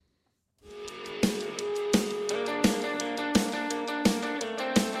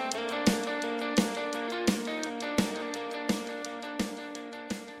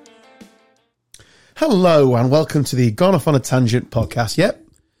Hello and welcome to the Gone Off on a Tangent podcast. Yep,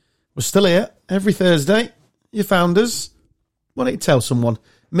 we're still here every Thursday. You found us. Why don't you tell someone?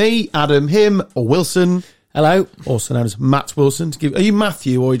 Me, Adam, him, or Wilson. Hello. Also known as Matt Wilson. Are you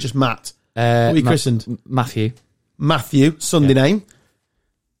Matthew or are you just Matt? What are you christened? Matthew. Matthew, Sunday name.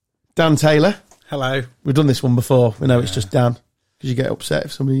 Dan Taylor. Hello. We've done this one before. We know it's just Dan. Because you get upset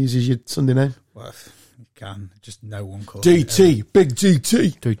if somebody uses your Sunday name. Well, you can. Just no one calls DT, big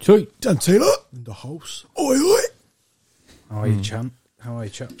GT. DT. Dan Taylor. in the house. Oi, oi. How are you, champ? How are you,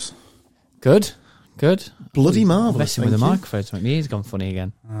 chaps? Good. Bloody marvellous. Messing with the thank you. microphone to make my ears gone funny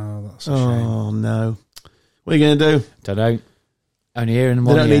again. Oh, that's a shame. Oh, no. What are you going to do? Don't know. Only here in the They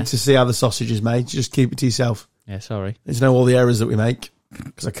morning. don't need to see how the sausage is made. Just keep it to yourself. Yeah, sorry. Need to know all the errors that we make.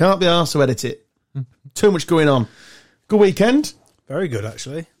 Because I can't be arsed to edit it. Too much going on. Good weekend. Very good,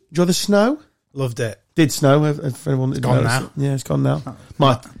 actually. Enjoy the snow. Loved it. Did snow. If anyone It's gone now. Yeah, it's gone now.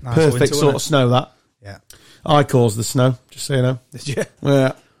 My Nice perfect winter, sort wasn't of snow, that. Yeah. I caused the snow, just so you know. Did you?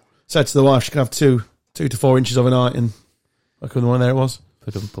 Yeah. Said to the wife she could have 2 to 4 inches overnight, and I couldn't one there it was.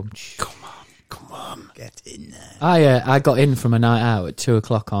 Punch. Come on. Get in there. I got in from a night out at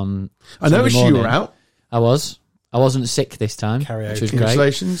 2:00 on. I Sunday noticed morning. you were out. I wasn't sick this time, Karaoke. which was great.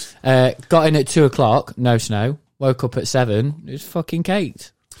 Congratulations. Got in at 2:00, no snow. Woke up at 7. It was fucking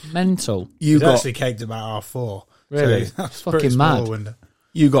caked. Mental. You It got actually caked about 4:30. Really? So that's Fucking pretty small mad. window.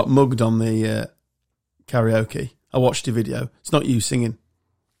 you got mugged on the karaoke. I watched the video. It's not you singing.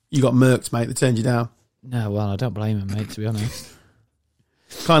 You got murked, mate. They turned you down. No, well, I don't blame him, mate, to be honest.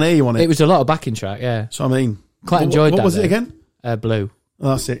 Can't hear you on it. It was a lot of backing track, yeah. So I mean, Quite enjoyed what that. was it though. again? Blue. Oh,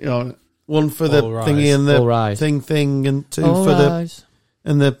 that's it. Oh, one for the All Rise. thingy and the All Rise. thing, and 2 All for rise.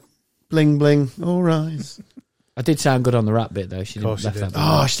 the bling bling. All rise. I did sound good on the rap bit though. She Of course didn't you left did. that.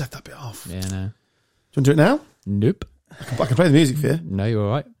 Oh, I should have that bit off. Yeah, no. Do you want to do it now? Nope. I can play the music for you. No, you're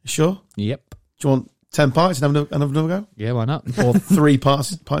all right. You sure? Yep. Do you want 10 pints and have another go? Yeah, why not? Or 3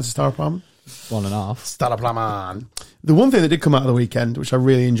 pints of Star Palm? 1.5. Star Palm. The one thing that did come out of the weekend, which I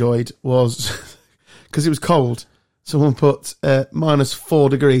really enjoyed, was because it was cold. Someone put -4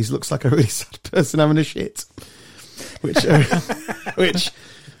 degrees. Looks like a really sad person having a shit. Which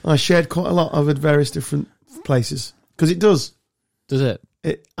I shared quite a lot of at various different places. Because it does. Does it?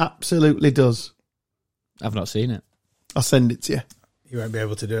 It absolutely does. I've not seen it. I'll send it to you. You won't be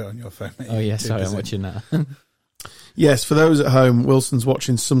able to do it on your phone. Oh yeah, Too sorry, I'm busy. watching that. Yes, for those at home, Wilson's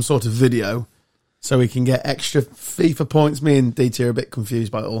watching some sort of video so he can get extra FIFA points. Me and DT are a bit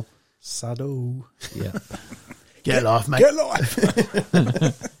confused by it all. Sado. Yeah, Get life, mate. Get life.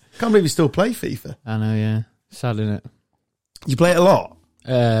 Can't believe you still play FIFA. I know. Yeah, sad innit? You play it a lot.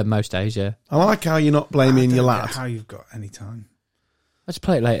 Most days, yeah. I like how you're not blaming I your don't get lad. how you've got any time. I just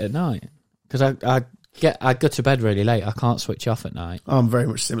play it late at night because I go to bed really late. I can't switch off at night, I'm very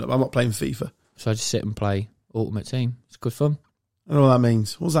much similar, but I'm not playing FIFA. so I just sit and play Ultimate Team. It's good fun. I don't know what that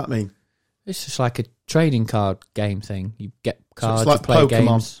means. What does that mean? It's just like a trading card game thing. You get cards, like you play Pokemon.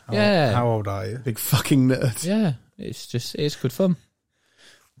 games. Yeah, How old are you? Big fucking nerd. yeah. It's good fun.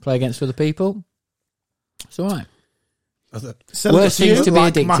 Play against other people. It's all right. Selling it Worst to you. things to be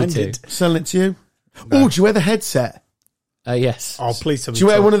addicted like-minded. to. Selling it to you. No. Oh, do you wear the headset? Yes. Oh, please tell me. Do you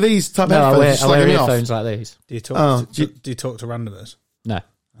wear one of these type No, I headphones? wear Just slagging me off? earphones like these. Do you talk? Oh, do you talk to randomers? No.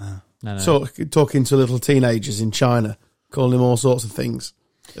 Ah. No. Talking to little teenagers in China, calling them all sorts of things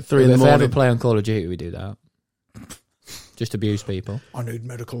at 3 in the If I ever morning. play on Call of Duty, we do that. Just abuse people. I need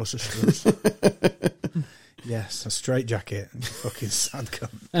medical assistance. Yes, a straight jacket. And fucking sad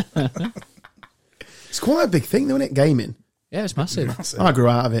cunt. It's quite a big thing, though, isn't it? Gaming. Yeah, it's massive. Massive. I grew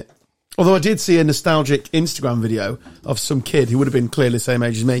out of it. Although I did see a nostalgic Instagram video of some kid who would have been clearly the same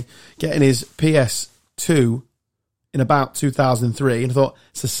age as me getting his PS2 in about 2003, and I thought,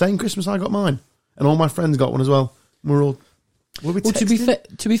 it's the same Christmas I got mine. And all my friends got one as well. We're all... Were we Well,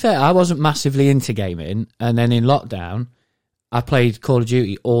 texting? to be fair, I wasn't massively into gaming, and then in lockdown, I played Call of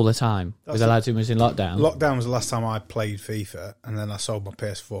Duty all the time with the lads who was in lockdown. Lockdown was the last time I played FIFA, and then I sold my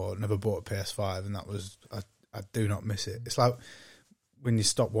PS4, never bought a PS5, and that was... I do not miss it. It's like when you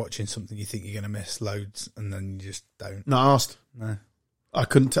stop watching something you think you're going to miss loads, and then you just don't. Not asked. No. I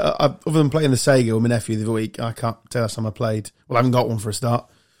couldn't... other than playing the Sega with my nephew the other week, I can't tell us time I played... Well, I haven't got one for a start.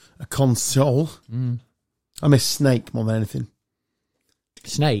 A console. I miss Snake more than anything.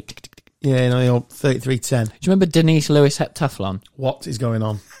 Snake. Yeah, no, the old 3310. Do you remember Denise Lewis Heptathlon? What is going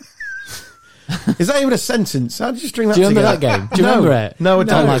on? Is that even a sentence? How did you string that Do you remember together? that game? Do you No. remember it? No, I Oh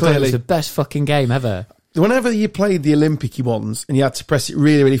don't, my God, it clearly. was the best fucking game ever. Whenever you played the Olympic ones and you had to press it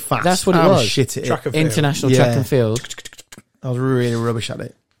really, really fast, That's what it I was. shit at Track it. and field. International Yeah. track and field. I was really rubbish at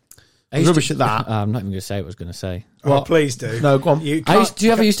it. I used rubbish to- at that. I'm not even going to say what I was going to say. Oh, please do. No, go on. You I can't-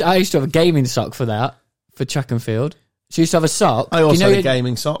 used to have a gaming sock for that, for track and field. So I used to have a sock. I also you know had a you-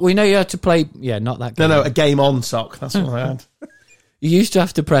 gaming sock. We know you had to play. Yeah, not that. No, Game. a game on sock. That's what I had. You used to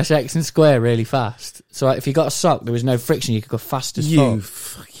have to press X and square really fast. So if you got a sock, there was no friction. You could go fast as You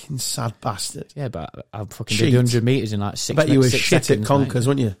fuck. fucking sad bastard. Yeah, but I fucking Cheat. did 100 metres in like 6 I bet you were 6 shit seconds, at Conkers,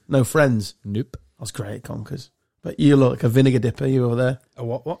 weren't you? No friends. mate. Nope. I was great at Conkers. But you look like a vinegar dipper. You over there. A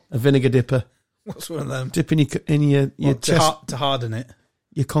what? A vinegar dipper. What's one of them? Dipping your What, chest. to harden it.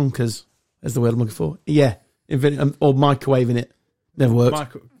 Your Conkers. That's the word I'm looking for. Yeah. Or microwaving it. Never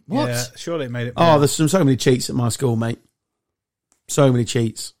worked. What? Yeah, surely it made it. Oh, there's so many cheats at my school, mate. So many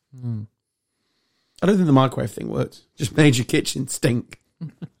cheats. Hmm. I don't think the microwave thing worked. Just made your kitchen stink.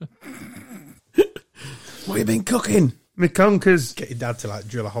 What have you been cooking? My conkers. Get your dad to like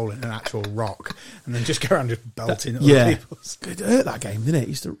drill a hole in an actual rock and then just go around just belting at Yeah. other people's. It hurt that game, didn't it? It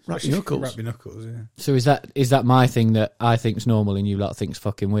used to wrap your knuckles. Wrap your knuckles, yeah. So is that my thing that I think's normal and you lot think's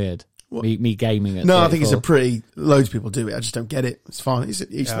fucking weird? What? Me gaming at No, I think it's 34. loads of people do it. I just don't get it. It's fine. It's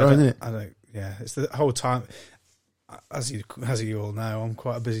each Yeah, their own, isn't it? I don't. Yeah, it's the whole time. As you all know, I'm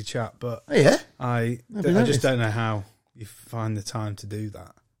quite a busy chap, but Oh, yeah. I Never just noticed. don't know how you find the time to do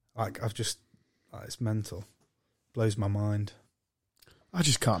that. Like it's mental, blows my mind. I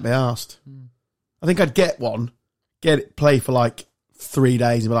just can't be asked. I think I'd get one, play for like 3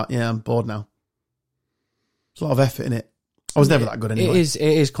 days and be like, yeah, I'm bored now. There's a lot of effort in it. I was never that good anyway. It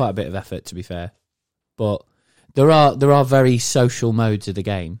is quite a bit of effort, to be fair, but there are very social modes of the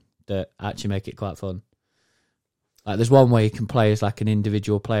game that actually make it quite fun. Like there's one where you can play as like an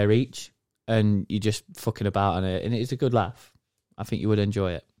individual player each, and you're just fucking about on it, and it's a good laugh. I think you would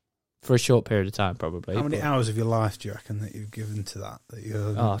enjoy it for a short period of time, probably. How many but- hours of your life do you reckon that you've given to that you're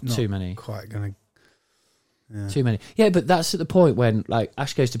Oh, not too many. quite gonna? Yeah. Too many. Yeah, but that's at the point when like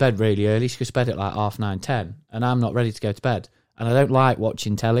Ash goes to bed really early. She goes to bed at like 9:30, 10, and I'm not ready to go to bed, and I don't like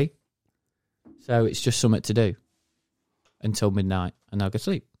watching telly, so it's just something to do until midnight, and I'll go to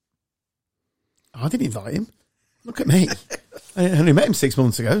sleep. I didn't invite him. Look at me. I only met him 6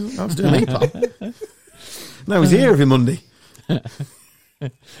 months ago. I was doing me part. No, he's here every Monday.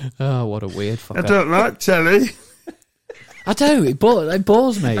 Oh, what a weird fucker! don't like telly. I do. It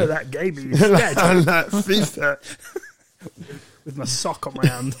bores me. That gave me I like FIFA. with my sock on my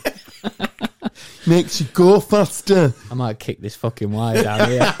hand. Makes you go faster. I might kick this fucking wire down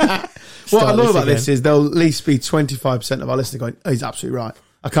here. What I Start love about again. this is there'll at least be 25% of our listeners going, oh, he's absolutely right.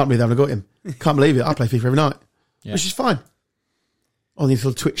 I can't believe they haven't got him. Can't believe it. I play FIFA every night. Yeah. Which is fine. On your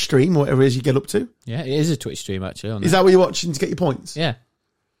little Twitch stream, whatever it is you get up to. Yeah, it is a Twitch stream actually. On Is it. that what you're watching to get your points? Yeah,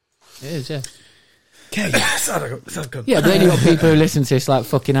 it is. Yeah. Okay. Yeah, but then you got people who listen to this, like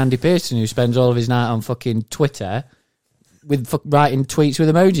fucking Andy Pearson, who spends all of his night on fucking Twitter with writing tweets with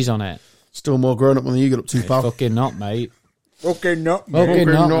emojis on it. Still more grown up than you got up to, pal. Fucking not, mate. Okay, not. Fucking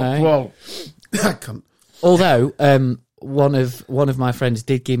not, mate. Well, I can't. Although one of my friends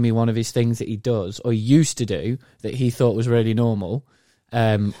did give me one of his things that he does or used to do that he thought was really normal,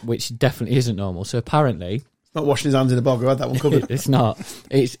 which definitely isn't normal. So apparently, Not washing his hands in a bog. I had that one covered. it's not.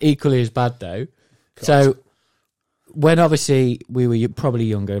 It's equally as bad though. So when obviously we were probably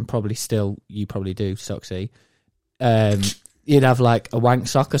younger and probably still you probably do, Soxy, you'd have like a wank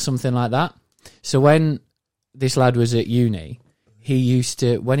sock or something like that. So when this lad was at uni, he used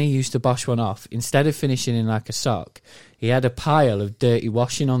to bosh one off, instead of finishing in like a sock, he had a pile of dirty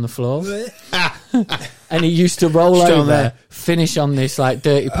washing on the floor. And he used to roll Just on over, there. finish on this like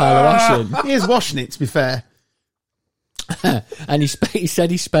dirty pile of washing. He is washing it, to be fair. And he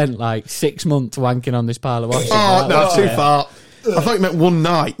said he spent like 6 months wanking on this pile of washing. Oh, Like, no, what's too it? far. I thought you meant one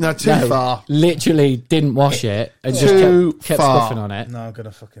night. No, too No, far. Literally didn't wash it and just Too kept far. scuffing on it. No, I'm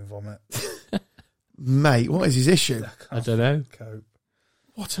gonna fucking vomit. Mate, what is his issue? I don't know. Cope.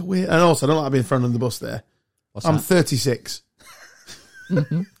 What a weird... And also, I don't like being thrown under the bus there. What's I'm that? 36.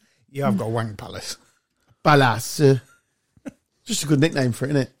 Yeah, I've got a wank palace. Balas. Just a good nickname for it,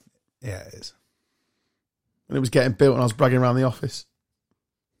 isn't it? Yeah, it is. When it was getting built and I was bragging around the office.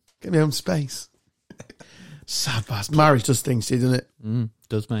 Get my own space. Sad bastard. Marriage does things to you, doesn't it?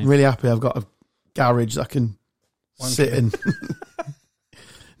 Does me. I'm really happy I've got a garage that I can Wank sit it. in.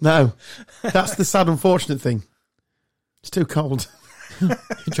 No, that's the sad, unfortunate thing. It's too cold. Do you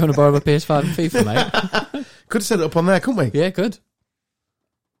want to borrow my PS5 and FIFA, mate? Could have set it up on there, couldn't we? Yeah, good.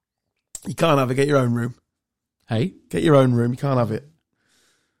 You can't have it. Get your own room. Hey, Get your own room. You can't have it.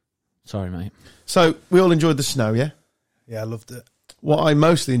 sorry, mate. So we all enjoyed the snow, yeah? Yeah, I loved it. What I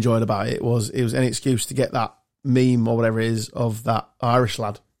mostly enjoyed about it was an excuse to get that meme or whatever it is of that Irish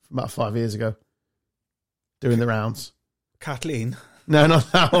lad from about 5 years ago doing the rounds. Kathleen. No,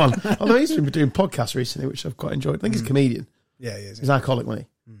 not that one. Although he's been doing podcasts recently, which I've quite enjoyed. I think he's a comedian. Yeah, he is. He's alcoholic, wasn't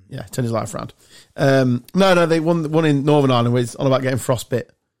he? Yeah, turned his life around. No, they won one in Northern Ireland where it's all about getting frostbite.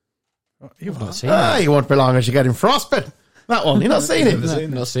 You've not seen it. You won't be long as you're getting frostbite. That one. You've not seen it? No,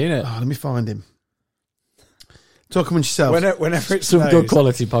 not seen it. Oh, let me find him. Talk amongst yourself. Whenever it Some snows, good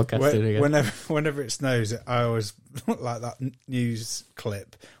quality podcasting again. whenever it snows, I always like that news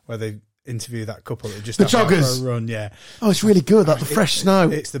clip where they interview that couple that just The have out joggers. for a run. Yeah, Oh, it's really good. That the fresh snow.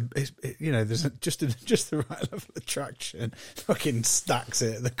 It's there's just the right level of traction. Fucking stacks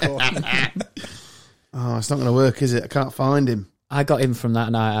it at the corner. Oh, it's not going to work, is it? I can't find him. I got in from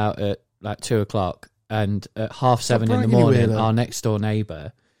that night out at like 2:00, and at 7:30 in the bragging morning, anywhere, though. our next door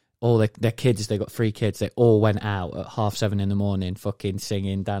neighbour, all their kids, they got 3 kids, they all went out at 7:30 in the morning, fucking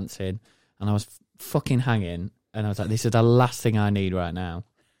singing, dancing, and I was fucking hanging, and I was like, this is the last thing I need right now.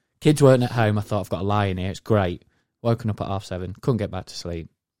 Kids weren't at home. I thought, I've got a lie in here. It's great. Woken up at 7:30, couldn't get back to sleep.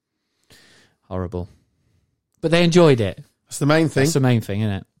 Horrible. But they enjoyed it. That's the main thing. That's the main thing,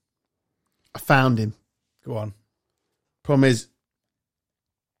 isn't it? I found him. Go on. Problem is,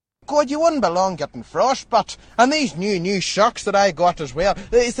 God, you wouldn't be long getting frostbite. And these new shocks that I got as well.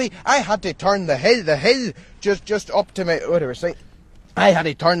 You see, I had to turn the hill just up to my, what do I say? I had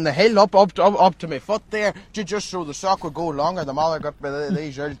to turn the hill up to my foot there, just so the sock would go longer. The mother got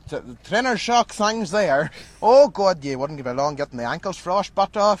these trainer shock things there. Oh God, you wouldn't be long getting the ankles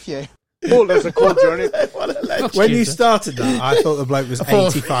frostbite off you. Oh, that's a cold journey. what a legend. When you started that, I thought the bloke was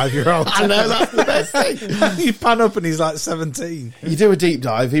 85-year-old. I know, that's the best thing. You pan up and he's like 17. You do a deep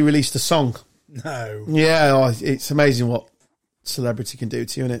dive, he released a song. No. Yeah, it's amazing what celebrity can do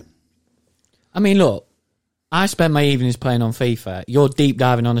to you, isn't it? I mean, look, I spend my evenings playing on FIFA. You're deep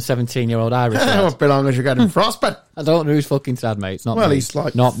diving on a 17-year-old Irish I lad. won't be long as you're getting frostbite. I don't know who's fucking sad, mate. It's not Well, me. he's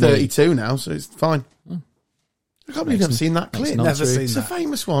like not 32 now, so it's fine. I can't believe you've never seen that clip. not Never true. seen It's that. a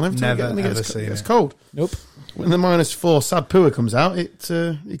famous one. Every time Never, it ever gets, seen it's it. cold. Nope. When the -4 Sad Pua comes out,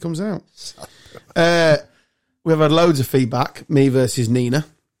 he comes out. We've had loads of feedback. Me versus Nina.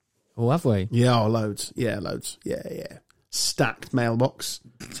 Oh, have we? Yeah, loads. Yeah, loads. Yeah. Stacked mailbox.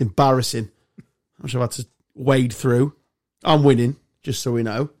 It's embarrassing. I'm sure I've had to wade through. I'm winning, just so we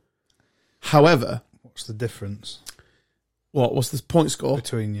know. However, What's the difference what's the point score?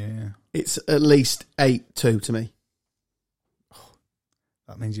 between you? Yeah. It's at least 8-2 to me.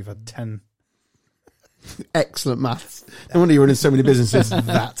 That means you've had 10. Excellent maths. No wonder you're running so many businesses.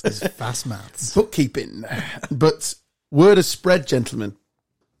 That is fast maths. Bookkeeping. But word has spread, gentlemen,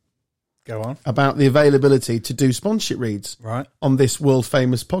 Go on. about the availability to do sponsorship reads Right. on this world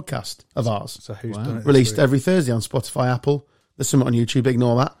famous podcast of ours. So who's Wow. done it? Released every Thursday on Spotify, Apple. There's something on YouTube.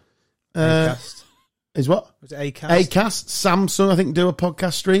 Ignore that. Acast. Is what? Was it Acast? Acast, Samsung, I think, do a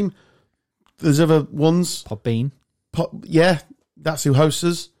podcast stream. There's other ones. Podbean. Yeah, that's who hosts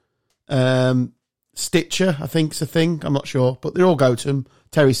us. Stitcher, I think, is a thing. I'm not sure. But they all go to them.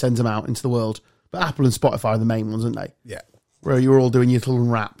 Terry sends them out into the world. But Apple and Spotify are the main ones, aren't they? Yeah. Where you were all doing your little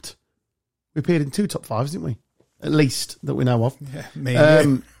Wrapped. We appeared in 2 top 5s, didn't we? At least, that we know of. Yeah. Me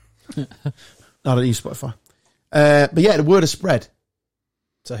and you. I don't use Spotify. But yeah, the word has spread.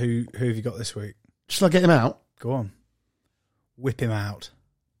 So who have you got this week? Shall I get him out? Go on. Whip him out.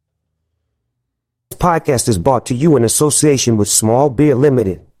 This podcast is brought to you in association with Small Beer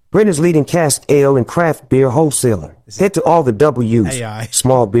Limited, Britain's leading cask ale and craft beer wholesaler. Head to all the W's, AI.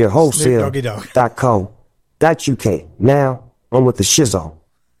 smallbeerwholesale.co.uk. Now, on with the shizzle.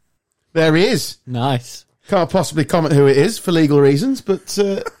 There he is. Nice. Can't possibly comment who it is for legal reasons, but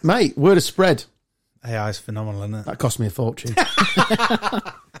mate, word has spread. AI is phenomenal, isn't it? That cost me a fortune.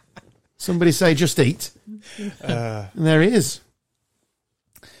 Somebody say just eat. And there he is.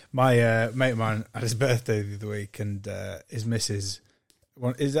 My mate of mine had his birthday the other week, and his missus.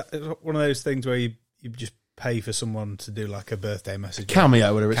 Is that one of those things where you just pay for someone to do like a birthday message?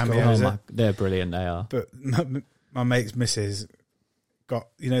 Cameo, whatever it's Cameo. called. Is Oh, it? they're brilliant, they are. But my mate's missus got,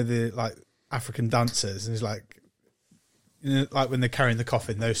 the like African dancers, and it's like, like when they're carrying the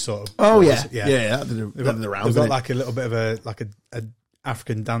coffin, those sort of. Oh, yeah. yeah. Yeah, that did They've got, the rounds. they've got didn't it? like a little bit of a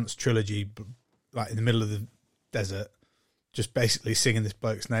African dance trilogy, like in the middle of the desert, just basically singing this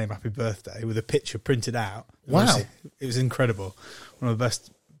bloke's name, happy birthday, with a picture printed out. Wow. Honestly, it was incredible. One of the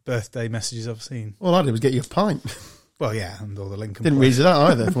best birthday messages I've seen. All I did was get you a pint. Well, yeah, and all the Lincoln. Didn't read that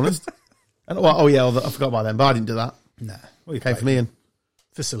either, if I'm honest. I forgot about them, but I didn't do that. No, well, you Came from Ian.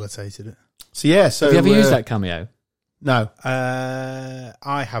 facilitated it. So yeah, so Have you ever used that Cameo? No.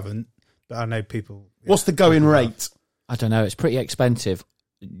 I haven't, but I know people. What's the going rate? I don't know. It's pretty expensive.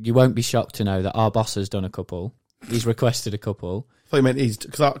 You won't be shocked to know that our boss has done a couple. He's requested a couple. I thought you meant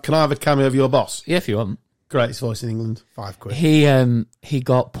can I have a cameo of your boss? Yeah, if you want. Greatest voice in England. £5. He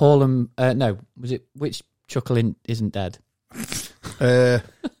got Paul and no, was it which Chuckle isn't dead? Harry.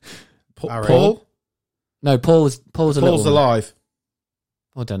 Paul? No, Paul's a little Paul's one. alive.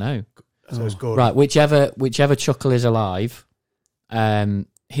 I don't know. So it's Gordon. Right, whichever Chuckle is alive,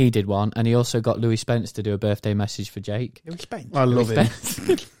 he did one, and he also got Louis Spence to do a birthday message for Jake. Louis Spence. I love Louis him.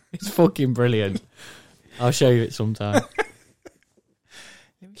 Spence. It's fucking brilliant. I'll show you it sometime.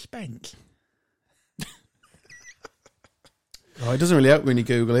 Louis Spence. Oh, it doesn't really help when you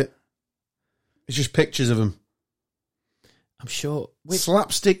Google it. It's just pictures of him. I'm sure.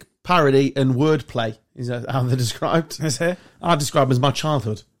 Slapstick, parody, and wordplay is how they're described. Is it? I describe them as my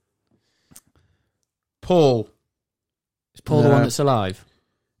childhood. Paul. Is Paul the No. one that's alive?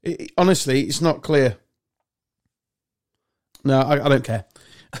 Honestly, it's not clear. No, I don't care.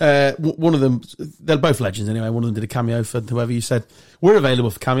 One of them, they're both legends anyway. One of them did a cameo for whoever you said. We're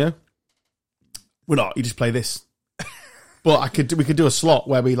available for cameo. We're not. You just play this. But we could do a slot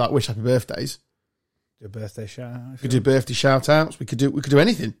where we like wish happy birthdays. Do a birthday shout out. We could do birthday shout outs. We could do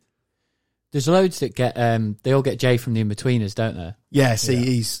anything. There's loads that get. They all get Jay from the Inbetweeners, don't they? Yeah, see,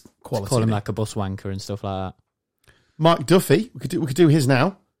 he's quality. Call him innit? like a bus wanker and stuff like that. Mike Duffy. We could do his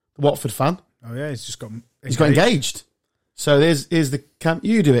now. The Watford fan. Oh yeah, he's just got. He's got engaged. So here's the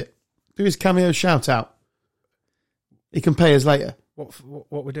you do it. Do his cameo shout out. He can pay us later.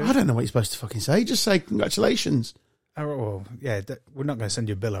 What we do? I don't know what you're supposed to fucking say. Just say congratulations. Oh, well, yeah, we're not going to send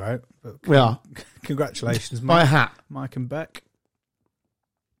you a biller out. But We are. congratulations, Buy a Mike, hat. Mike and Beck.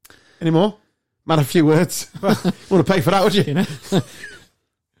 Any more? Man, a few words. Want to pay for that, would you? You know.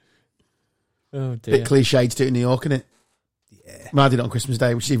 Oh dear. Bit cliched to do it in New York, isn't it? Yeah. I did it on Christmas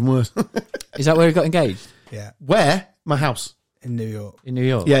Day, which is even worse. Is that where he got engaged? Yeah, Where? My house. in New York. In New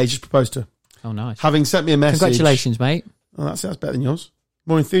York? Yeah, he just proposed to her. Oh, nice. Having sent me a message. Congratulations, mate. Oh, that's better than yours.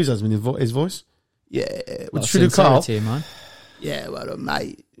 More enthusiasm in his voice. Yeah. Lot What of should we do, Carl? sincerity in mine. Yeah, well,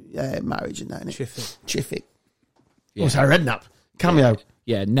 mate. Yeah, marriage and that, innit? Chiffick. Chiffick. Yeah. What's our redknapp? Cameo.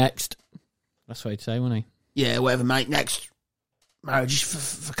 Yeah, next. That's what he'd say, wouldn't he? Yeah, whatever, mate. Next. Marriage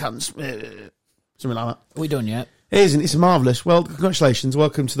for cunts. Something like that. Are we done yet? It isn't. It's marvellous. Well, congratulations.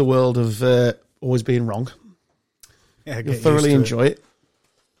 Welcome to the world of always being wrong. Yeah, You'll get used thoroughly to enjoy it.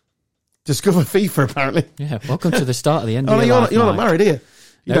 Discover FIFA, apparently. Yeah, welcome to the start of the end Oh, of no, your you're life, not Mike. married, are you? You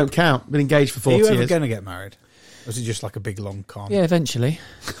Nope. don't count. Been engaged for Are 40 you ever years. going to get married? Or is it just like a big long con? Yeah, eventually.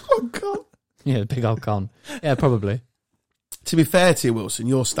 Oh, God. Yeah, big old con. Yeah, probably. To be fair to you, Wilson,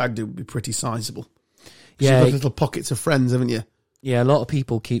 your stag do would be pretty sizable. Yeah. You've got little pockets of friends, haven't you? Yeah, a lot of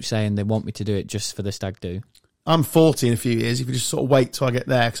people keep saying they want me to do it just for the stag do. I'm 40 in a few years. If you just sort of wait till I get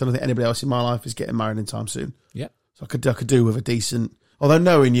there, because I don't think anybody else in my life is getting married anytime soon. Yep. So I could do with a decent... Although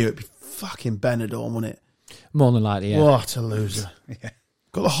knowing you, it'd be fucking Benidorm, wouldn't it? More than likely, yeah. What a loser. Yeah.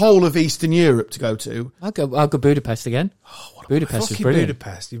 Got the whole of Eastern Europe to go to. I'll go Budapest again. Budapest was Fucking brilliant.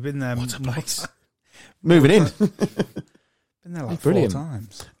 Budapest. You've been there. What a place. Moving in. Been there like Brilliant. 4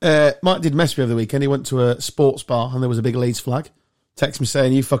 times. Mike did mess me over the weekend. He went to a sports bar and there was a big Leeds flag. Text me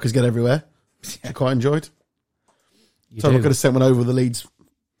saying, you fuckers get everywhere. Which I quite enjoyed. You So I do. could have sent one over with the Leeds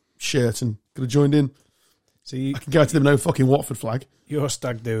shirt and could have joined in. So you, I can guarantee them no fucking Watford flag. your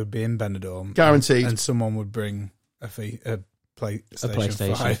stag do would be in Benidorm. Guaranteed. And someone would bring a PlayStation, A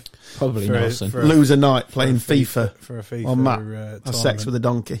PlayStation. 5 Probably for a- Nelson. for a- Loser night playing for a FIFA. For a FIFA on Matt. tournament. Have sex with a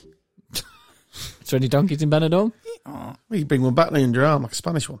donkey. Is there any donkeys in Benidorm? Oh, Well, you bring one back under your arm like a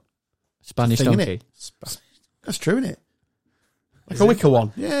Spanish one. Spanish Thing, innit? donkey. That's true, isn't it? Like a wicker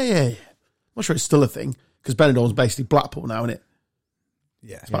one. Yeah. I'm not sure it's still a thing because Benidorm's basically Blackpool now, isn't it?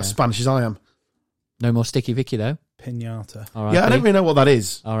 yeah. It's about as Spanish as I am. No more Sticky Vicky though. Pinata. R.I.P. Yeah, I don't really know what that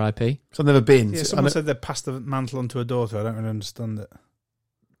is R.I.P. because I've never been. Yeah, So I someone know- said they passed the mantle on to a daughter. I don't really understand it.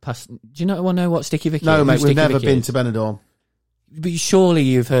 Do you not want to know what Sticky Vicky no, is? mate, Who we've Sticky never Vicky been is? to Benidorm. But surely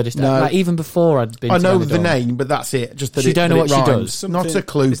you've heard of stuff. No. Like even before I'd been I to know Benidorm. the name, but that's it. Just that She it, don't that know it what she rhymes. does. Not a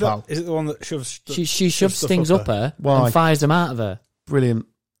clue, pal. Is it the one that shoves? She shoves stuff things up her? her Why? and fires them out of her. Brilliant.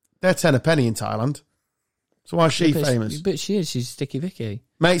 They're 10 a penny in Thailand. So why is she But- famous? But she is. She's Sticky Vicky.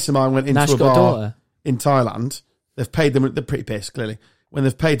 Mates of mine went into Nash a got a bar daughter. in Thailand. They've paid them. They're pretty pissed, clearly. When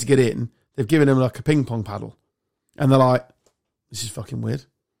they've paid to get in, they've given them like a ping pong paddle, and they're like, "This is fucking weird.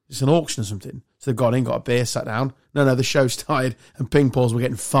 It's an auction or something." So they've gone in, got a beer, sat down. No, the show's started, and ping balls were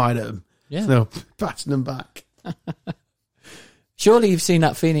getting fired at them. Yeah. So they were batting them back. Surely you've seen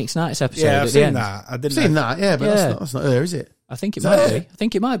that Phoenix Nights episode. Yeah, at I've the seen end. that. I I've didn't seen know. that, yeah, but Yeah. that's not her, is it? I think it Is might that be. it? I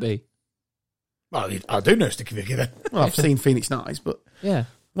think it might be. Well, I do know Sticky Vicky then. Well, I've seen Phoenix Nights, but Yeah.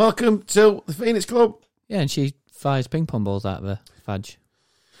 welcome to the Phoenix Club. Yeah, and she fires ping pong balls out of her fudge.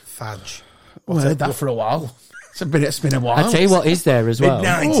 Fudge. Well, I heard that for a while. It's been a while. I tell you what is there as well.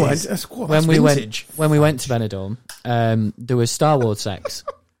 Oh, that's When we vintage. went to Benidorm, there was Star Wars sex.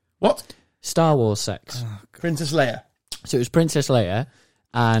 What? Star Wars sex. Princess Leia So it was Princess Leia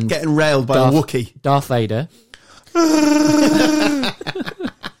and getting railed by a Wookiee. Darth Vader,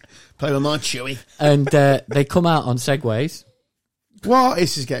 Play with my Chewie. and they come out on segways. What?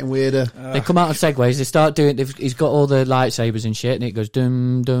 This is getting weirder. They come out on segways. They start doing. He's got all the lightsabers and shit, and it goes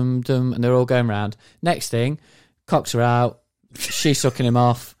dum dum dum, and they're all going round. Next thing, cocks are out. She's sucking him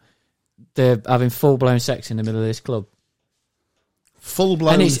off. They're having full blown sex in the middle of this club. Full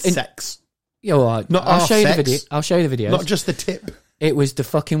blown And it's- sex. Yeah, all right. Not I'll our show you the sex. video. I'll show you the videos. Not just the tip. It was the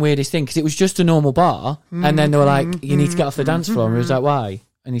fucking weirdest thing because it was just a normal bar, and then they were like, "You need to get off the dance floor." And he was like, "Why?"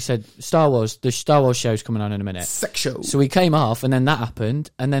 And he said, the Star Wars show's coming on in a minute." Sex show. So we came off, and then that happened,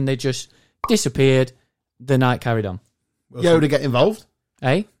 and then they just disappeared. The night carried on. Yoda get involved.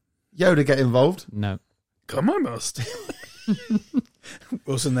 Eh? Yoda get involved. No. Come I must.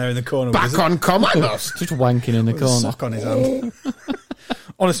 Wilson there in the corner Back with on commandos. Just wanking in the a corner. sock on his hand.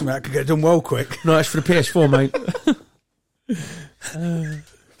 Honestly, mate, I could get it done well quick. No, it's for the PS4, mate.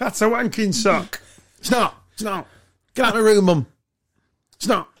 That's a wanking sock. It's not. It's not. Get out of the room, Mum. It's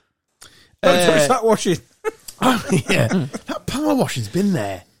not. Don't touch that washing. Yeah. That power washing's been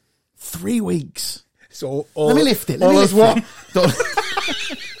there 3 weeks. It's all Let me lift it. Let all me as lift what?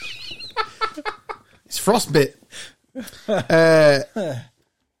 it. It's frostbit.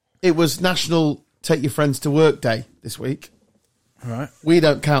 It was National Take Your Friends to Work Day this week. All right. We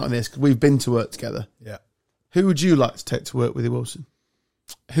don't count on this because we've been to work together. Yeah. Who would you like to take to work with you, Wilson?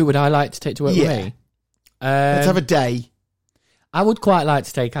 Who would I like to take to work Yeah. with me? Let's have a day. I would quite like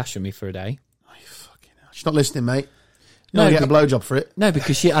to take Ash with me for a day. Oh, you fucking hell. She's not listening, mate. You No, don't get a blowjob for it. No,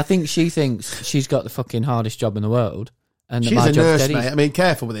 because I think she thinks she's got the fucking hardest job in the world, and that She's my a job's nurse, dead mate. easy. I mean,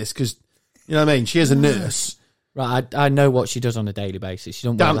 careful with this because, you know what I mean? She is a nurse. Right, I know what she does on a daily basis. She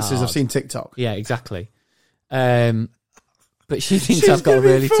don't work that Dances, hard. I've seen TikTok. Yeah, exactly. But she thinks I've got a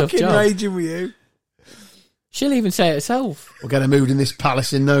really tough job. Raging with you. She'll even say it herself. We'll get her moved in this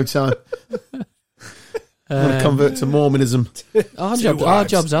palace in no time. I'm going to convert to Mormonism. Our wives.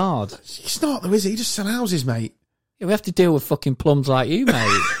 job's hard. It's not, though, is it? You just sell houses, mate. Yeah, we have to deal with fucking plums like you,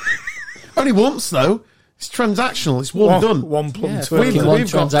 mate. Only once, though. It's transactional. It's one done. One plum Yeah, to fucking another. one We've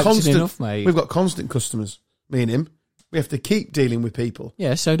got transaction constant. enough, mate. We've got constant customers. Me and him. We have to keep dealing with people.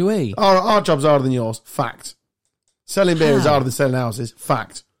 Yeah, so do we. Our job's harder than yours. Fact. Selling beer is How? harder than selling houses.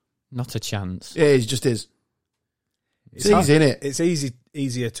 Fact. Not a chance. It is, just is. It's hard- easy, innit? It's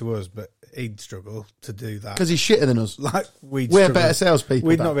easier to us, but he'd struggle to do that. Because he's shitter than us. Like We're struggle. better salespeople.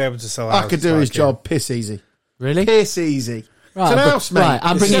 We'd Dan. not be able to sell. I could houses do his like job piss easy. Really? Piss easy. Right, it's an but- house, mate. right,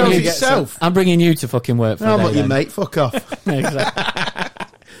 I'm It's bringing sell you- yourself. I'm bringing you to fucking work for No, a I'm day, not your then. mate. Fuck off. Exactly.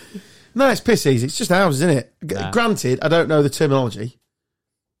 No, it's piss easy. It's just houses, isn't it? Nah. Granted, I don't know the terminology.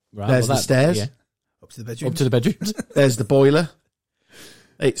 Right, There's the stairs. Yeah, Up to the bedroom. up to the bedrooms. There's the boiler.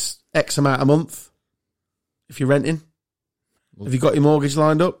 It's X amount a month if you're renting. Have you got your mortgage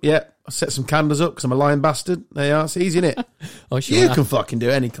lined up? Yeah. I set some candles up because I'm a lying bastard. There you are. It's easy, isn't it? Oh, sure. You can fucking do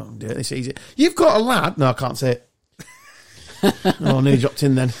it. Any can do it. It's easy. You've got a lad. No, I can't say it. Oh, I nearly dropped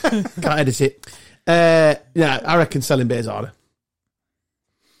in then. Can't edit it. Yeah, I reckon selling beer's harder.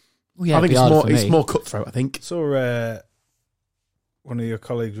 Well, yeah, I think it'd be hard for it's me. more cutthroat, I think. Saw one of your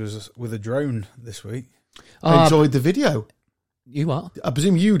colleagues was with a drone this week. I Oh, enjoyed the video. you what? I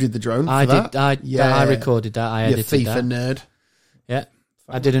presume you did the drone. I for did. that. I recorded that. I You edited FIFA that. nerd. Yeah,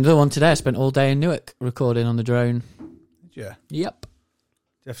 I did another one today. I spent all day in Newark recording on the drone. Yeah. Yep. Do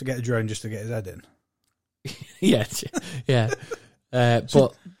you have to get a drone just to get his head in? Yeah. Yeah.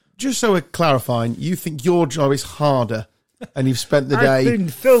 But Just so we're clarifying, you think your job is harder and you've spent the day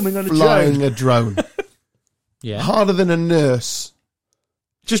filming on flying a drone. yeah. Harder than a nurse.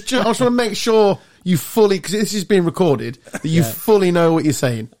 I just want to make sure you fully, because this is being recorded, that you fully know what you're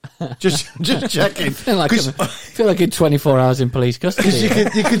saying. Just checking. I feel like in 24 hours in police custody.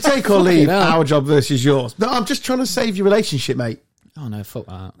 You can take or leave hell. our job versus yours. No, I'm just trying to save your relationship, mate. Oh no, fuck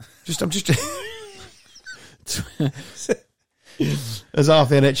that. I'm just. As half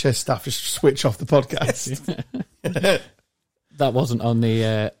the NHS staff just switch off the podcast. That wasn't on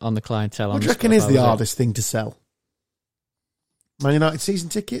the clientele. What on do you the reckon squad, is the was it? hardest thing to sell? Man United season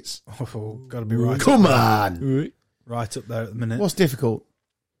tickets? Oh, got to be right. Come on. Right up there at the minute. What's difficult?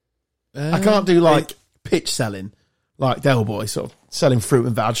 I can't do like pitch selling, like Del Boy, sort of selling fruit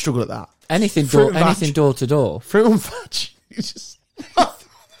and veg. I'd struggle at that. anything Fruit door, and veg. anything door to door. Fruit and veg. It's just.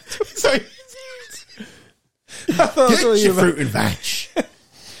 Sorry. Get your fruit and veg.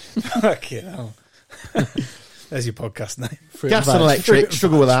 Fucking hell. There's your podcast name. Gas and electric,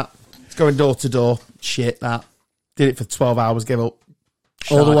 struggle with that. It's going door to door. Shit, that. Did it for 12 hours, gave up.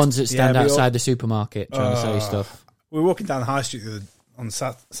 All the Shite. ones that stand Yeah, we outside all- the supermarket trying to sell you stuff. We were walking down the high street on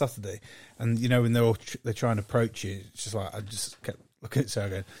Saturday, and you know when they try and approach you, it's just like I just kept looking at Sarah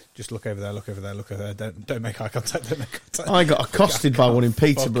going, just look over there, look over there, look over there. Don't make eye contact. Don't make contact. I got accosted by one in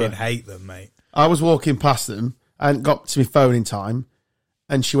Peterborough. Fucking hate them, mate. I was walking past them and got to my phone in time,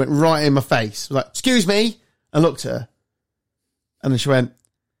 and she went right in my face. I was like, "Excuse me," and looked at her, and then she went,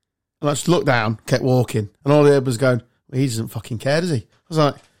 and I just looked down, kept walking, and all the heard was going, well, "He doesn't fucking care, does he?" I was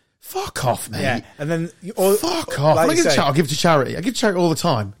like, "Fuck off, mate." Yeah, and then Fuck off. Like When I you give say, I'll give it to charity. I give to charity all the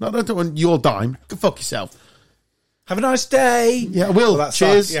time. No, I don't want your dime. Go fuck yourself. have a nice day. Yeah, I will. that's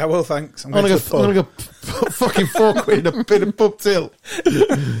Cheers. fine. Yeah, I will. Thanks. I'm I'm going gonna to go put fucking £4 in a bit of pub till.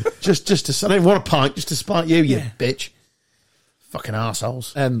 just to, I don't want a pint, just to spite you, you bitch. Fucking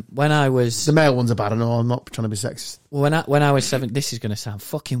arseholes. When I was The male ones are bad. I know. I'm not trying to be sexist. when I was 7, this is going to sound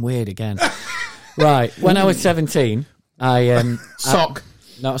fucking weird again. Right, when I was 17, I Sock.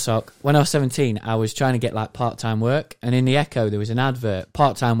 not a sock. When I was 17, I was trying to get like part-time work, and in the Echo there was an advert,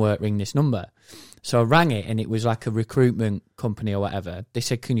 part-time work, ring this number. So I rang it, and it was like a recruitment company or whatever. They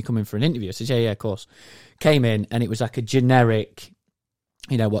said, "Can you come in for an interview?" I said, yeah, of course. Came in, and it was like a generic,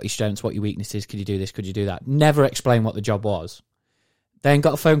 you know, what your strengths, what your weaknesses, could you do this, could you do that? Never explained what the job was. Then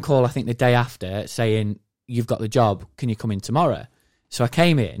got a phone call, I think the day after, saying, "You've got the job, can you come in tomorrow?" So I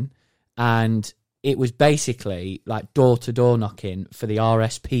came in, and it was basically like door-to-door knocking for the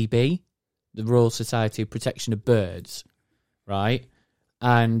RSPB, the Royal Society of Protection of Birds, right?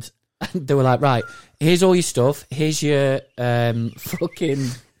 And they were like, "Right, here's all your stuff. Here's your fucking...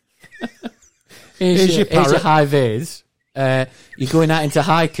 here's your parrot." high vis. You're going out into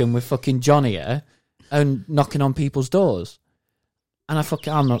Highcombe with fucking Johnny here and knocking on people's doors." And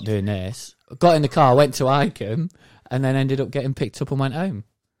I'm not doing this. Got in the car, went to Highcombe, and then ended up getting picked up and went home.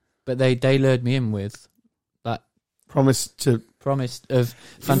 But they lured me in with that Promise to. promise of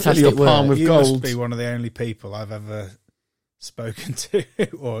Fill fantastic your palm work. with You gold. must be one of the only people I've ever spoken to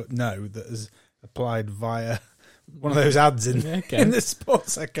or know that has applied via one of those ads in, Okay. in the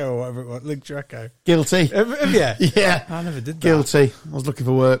Sports Echo or whatever it was, Linktree Echo. Guilty. Yeah. Yeah. I never did that. Guilty. I was looking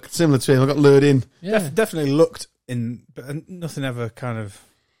for work. Similar to him. I got lured in. Yeah. Definitely looked in, but nothing ever kind of.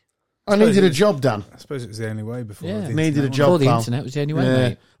 I needed a job, Dan. I suppose it was the only way before. Yeah. the Needed a internet, job. Before the pal. internet was the only way, Yeah.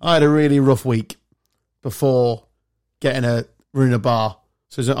 mate. I had a really rough week before running a bar.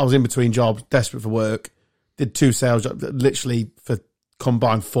 So I was in between jobs, desperate for work. Did 2 sales jobs, literally for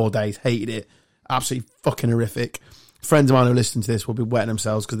combined 4 days. Hated it. Absolutely fucking horrific. Friends of mine who listen to this will be wetting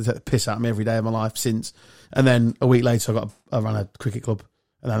themselves because they take the piss out of me every day of my life since. And then a week later, I ran a cricket club,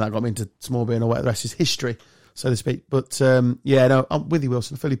 and then that got me into small beer and all that. The rest is history, so to speak. But yeah, no, I'm with you,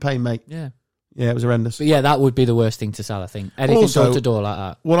 Wilson. Fully pain, mate. Yeah. Yeah, it was horrendous. But yeah, that would be the worst thing to sell, I think. Anything Also- door to door like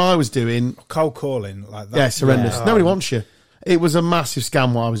that. What I was doing, cold calling like that. yeah, it's horrendous. Yeah. Nobody wants you. It was a massive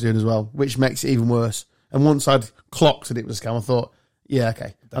scam what I was doing as well, which makes it even worse. And once I'd clocked that it was a scam, I thought, yeah,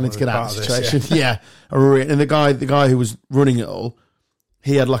 okay, I need to get out of the part of this, situation. Yeah, and the guy who was running it all,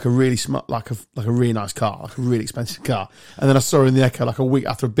 he had like a really smart, like a really nice car, like a really expensive car. And then I saw in the Echo like a week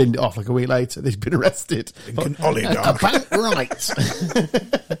after I binned it off, like a week later, he's been arrested. An oligarch. About right.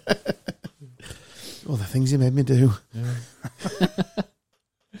 All the things he made me do.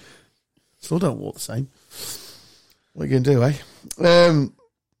 Still don't walk the same. What are you going to do, eh?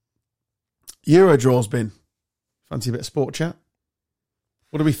 Eurodraw's been. Fancy a bit of sport chat?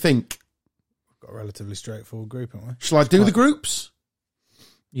 What do we think? Got a relatively straightforward group, haven't we? Shall I do the groups?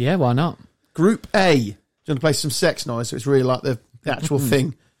 Yeah, why not? Group A. Do you want to play some sex noise so it's really like the actual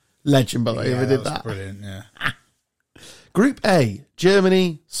thing? Legend, by the way, whoever did was that. Brilliant, yeah. Group A.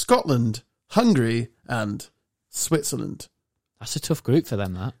 Germany, Scotland, Hungary, and Switzerland. That's a tough group for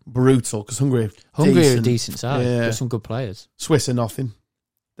them, that. Brutal, because Hungary Are a decent. decent side. Yeah. Got some good players. Swiss are nothing.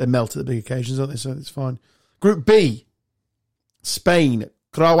 They melt at the big occasions, don't they? So it's fine. Group B. Spain,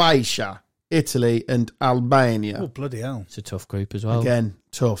 Croatia, Italy, and Albania. Oh, bloody hell. It's a tough group as well. Again,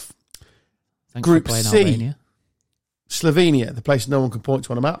 tough. Thanks Group for playing C. Albania. Slovenia, the place no one can point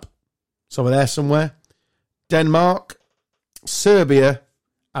to on a map. So we're there somewhere. Denmark, Serbia,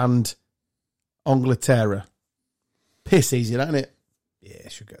 and Inglaterra. Piss easy, isn't it? Yeah,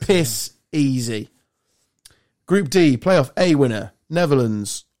 should go. Piss easy. Group D, playoff A winner,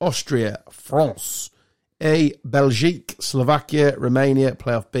 Netherlands, Austria, France. A, Belgique, Slovakia, Romania,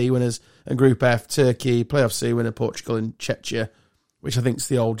 playoff B winners. And Group F, Turkey, playoff C winner, Portugal and Czechia, which I think is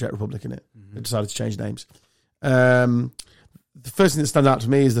the old Czech Republic, isn't it? They decided to change names. The first thing that stands out to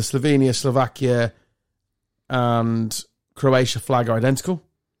me is the Slovenia, Slovakia, and Croatia flag are identical.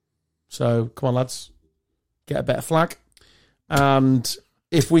 So, come on, lads. Get a better flag. And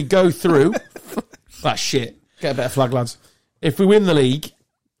if we go through... That's shit. Get a better flag, lads. If we win the league,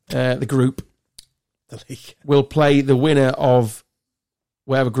 the group, The league. we'll play the winner of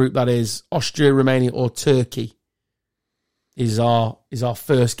whatever group that is, Austria, Romania, or Turkey. Is our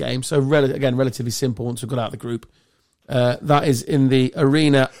first game. So again, relatively simple once we've got out of the group. That is in the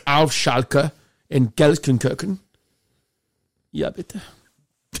Arena auf Schalke in Gelsenkirchen. Yeah, bitte.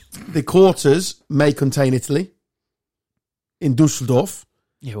 The quarters may contain Italy in Dusseldorf.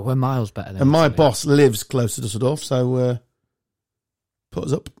 Yeah, well, we're miles better than And my Italy. boss lives close to Dusseldorf, so put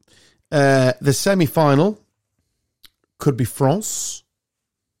us up. The semi-final could be France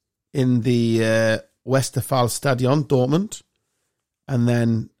in the Westfalenstadion, Dortmund. And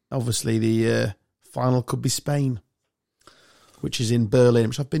then, obviously, the final could be Spain, which is in Berlin,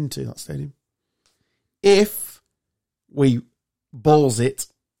 which I've been to, that stadium. If we balls it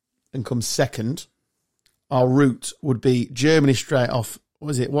and come second, our route would be Germany straight off. What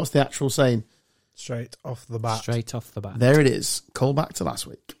is it? What's the actual saying? Straight off the bat. Straight off the bat. There it is. Call back to last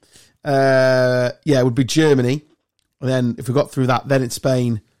week. It would be Germany. And then if we got through that, then it's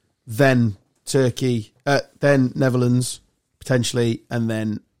Spain, then Turkey, then Netherlands, potentially, and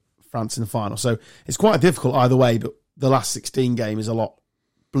then France in the final. So it's quite difficult either way, but the last 16 game is a lot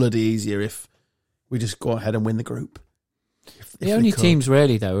bloody easier if we just go ahead and win the group. If The we only could. teams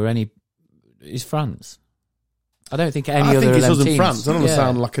really, though, is France. I don't think any I other think it's 11 us and teams. France. I don't want to Yeah.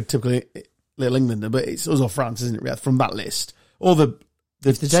 sound like a typical little Englander, but it's us or France, isn't it? From that list. All the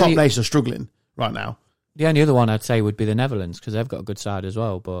there's top any- nations are struggling right now. The only other one I'd say would be the Netherlands, because they've got a good side as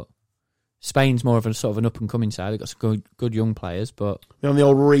well. But Spain's more of a sort of an up and coming side. They've got some good young players, but They're on the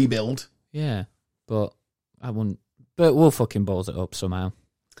old rebuild. yeah. But I wouldn't. But we'll fucking balls it up somehow.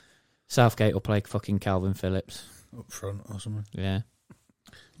 Southgate will play fucking Calvin Phillips. Up front or something. Yeah.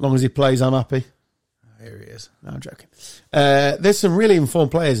 As long as he plays, I'm happy. Here he is. No, I'm joking. There's some really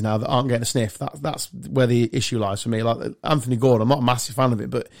informed players now that aren't getting a sniff. That's where the issue lies for me. Like Anthony Gordon, I'm not a massive fan of it,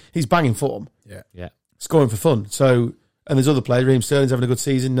 but he's banging form, Yeah. scoring for fun. So, and there's other players. Raheem Sterling's having a good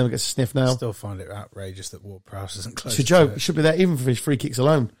season, never gets a sniff now. Still find it outrageous that Ward Prowse isn't close. It's a joke. It should be there even for his free kicks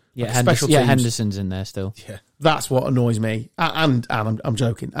alone. Yeah, Like special teams. Henderson's in there still. Yeah. That's what annoys me. And I'm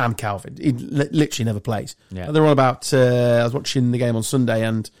joking. And Calvin, he literally never plays. Yeah. They're on about. I was watching the game on Sunday,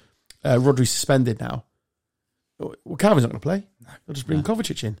 and Rodri's suspended now. Well, Calvin's not going to play. They'll just bring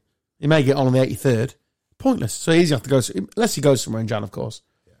Kovacic in. He may get on the 83rd. Pointless. So he's going to have to go, unless he goes somewhere in Jan, of course.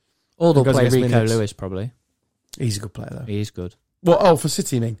 Or they'll Goes play against Rico minutes. Lewis probably. He's a good player, though. He's good. Well, oh, for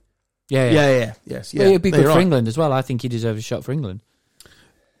City, you mean? Yeah. Yeah. Yes. Yeah. But it'd be No, good you're for right. England as well. I think he deserves a shot for England.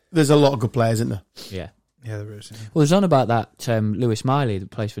 There's a lot of good players, isn't there? Yeah. Yeah, there is. Yeah. Well, there's on about that Lewis Miley that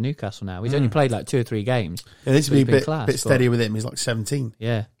plays for Newcastle now. He's only played like 2 or 3 games. It needs to But be a he's been bit, class, bit but- steadier with him. He's like 17.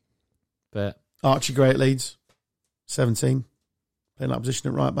 Yeah. But Archie Gray at Leeds, 17. Playing that position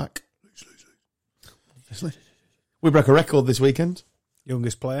at right back. Obviously. We broke a record this weekend.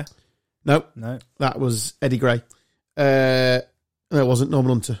 Youngest player? No, No. that was Eddie Gray. No, it wasn't.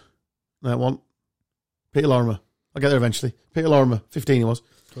 Norman Hunter. No, it wasn't. Peter Lorimer. I'll get there eventually. Peter Lorimer, 15 he was.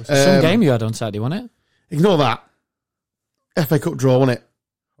 some game you had on Saturday, wasn't it? Ignore that. FA Cup draw, wasn't it?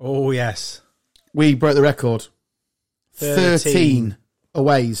 Oh, yes. We broke the record. 13 13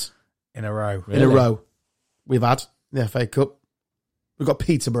 aways in a row. in a row we've had in the FA Cup. We've got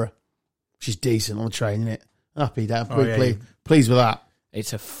Peterborough, which is decent on the train, isn't it? Happy, Dad. Oh, yeah, Pleased with that.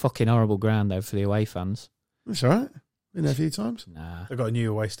 It's a fucking horrible ground though for the away fans. That's all right. Been there a few times. Nah. They've got a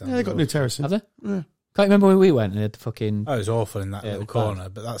new away stand. Yeah, they got new terrace in. Have they? Yeah. Can't remember when we went and they had the fucking. Oh, it was awful in that Yeah, little it was corner,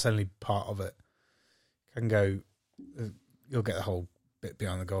 but that's only part of it. Can go. You'll get the whole bit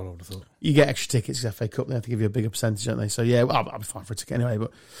behind the goal, I would have thought. You get extra tickets to FA Cup. They have to give you a bigger percentage, don't they? So, yeah, well, I'll be fine for a ticket anyway.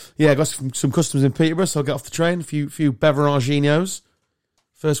 But, yeah, I got some customers in Peterborough, so I'll get off the train. A few Beveraginos.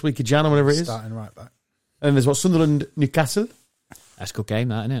 First week of Jan or whatever it is. Starting right back. And there's Sunderland, Newcastle. That's a good game,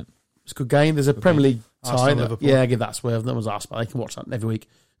 that, isn't it? It's a good game. There's a Premier League tie. Arsenal, that- Liverpool. Yeah, I give that a swerve. No one's asked about it. They can watch that every week.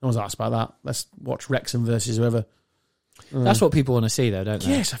 No one's asked about that. Let's watch Wrexham versus whoever. That's what people want to see, though, don't they?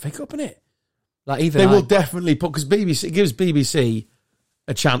 Yes, FA Cup, innit? Like even They I, will definitely put, because BBC, it gives BBC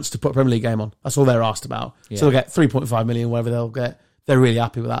a chance to put a Premier League game on. That's all they're asked about. Yeah. So they'll get 3.5 million, whatever they'll get. They're really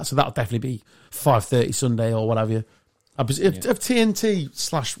happy with that. So that'll definitely be 5:30 Sunday or whatever. If TNT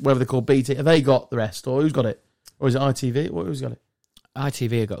 / whatever they call BT, have they got the rest, or who's got it? Or is it ITV? Who's got it?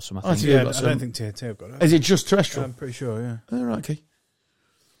 ITV have got some. I think. ITV Yeah, have got I some. don't think TNT have got it. Is it just terrestrial? I'm pretty sure, yeah. Oh, right, okay.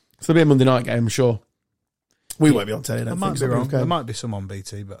 So it'll be a Monday night game, I'm sure. We won't be on telly, I I don't might think. be so wrong. okay. There might be some on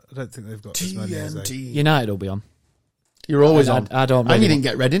BT, but I don't think they've got as many as they. TNT. United will be on. You're always I- on. I don't And really you didn't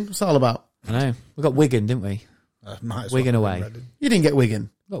get Reading. What's that all about? I know. We got Wigan, didn't we? Might as Wigan well have away. been Reading. You didn't get Wigan.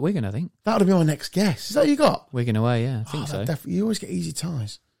 We got Wigan, I think. That would have been my next guess. Is that what you got? Wigan away, yeah, I think so. You always get easy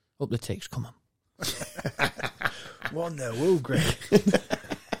ties. Up the ticks, come on. 1-0, Will Greg.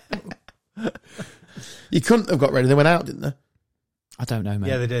 You couldn't have got ready. They went out, didn't they? I don't know, mate.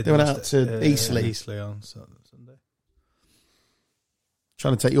 Yeah, they did. They went out to Eastleigh. Eastleigh on Sunday.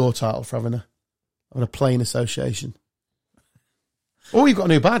 Trying to take your title for having a playing association. Oh, you've got a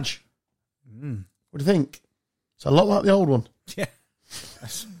new badge. Mm. What do you think? It's a lot like the old one. Yeah.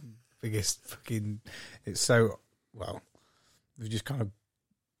 That's the biggest fucking... It's so... Well, they've just kind of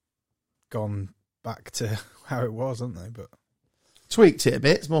gone back to how it was, haven't they? But Tweaked it a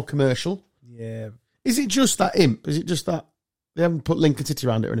bit. It's more commercial. yeah. Is it just that imp? Is it just that... They haven't put Lincoln City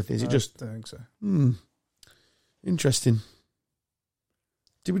around it or anything? Is it just... I don't think so. Interesting.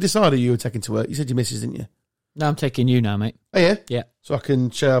 Did we decide who you were taking to work? You said your missus, didn't you? No, I'm taking you now, mate. Oh, yeah? Yeah. So I can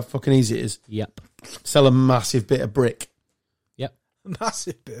show how fucking easy it is. Yep. Sell a massive bit of brick.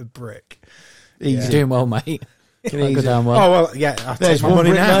 Massive bit of brick. Easy. You're doing well, mate. Can Go easy. down well. Oh, well, yeah. I There's take my one money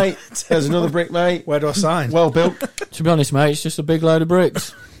brick, now. mate. There's another brick, mate. Where do I sign? Well built. To be honest, mate, it's just a big load of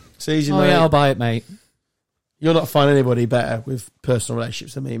bricks. It's easy, Oh, mate. yeah, I'll buy it, mate. You'll not find anybody better with personal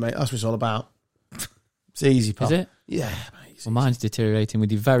relationships than me, mate. That's what it's all about. It's easy, pal. Is it? Yeah, mate. Well, mine's deteriorating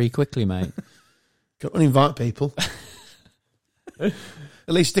with you very quickly, mate. Got to invite people. At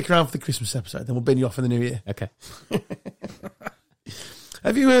least stick around for the Christmas episode, then we'll bin you off in the new year. Okay.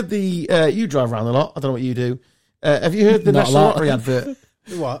 Have you heard the... you drive around a lot. I don't know what you do. Have you heard the Not a National lot. Lottery advert?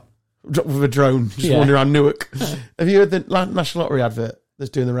 What? With a drone, just Yeah. wandering around Newark. Have you heard the National Lottery advert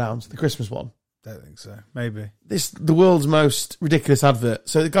that's doing the rounds, the Christmas one? Don't think so. Maybe. This the world's most ridiculous advert.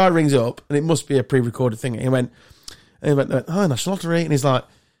 So the guy rings up, and it must be a pre-recorded thing. And he went, "Hi, National Lottery," and he's like,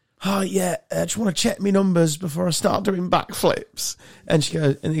 "Hi, yeah, I just want to check my numbers before I start doing backflips." And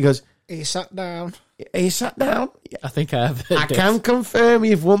he goes, He sat down. "Are you sat down? Yeah. I think I have. Heard I this. can confirm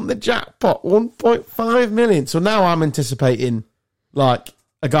you've won the jackpot, 1.5 million." So now I'm anticipating like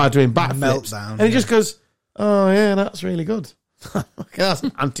a guy doing backflips, meltdown, and he yeah. just goes, "Oh yeah, that's really good." Okay, that's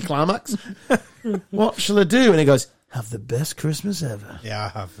an anticlimax. What shall I do? And he goes, "Have the best Christmas ever." Yeah, I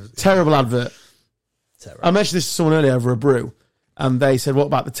have. Terrible advert. Terrible. I mentioned this to someone earlier over a brew, and they said, "What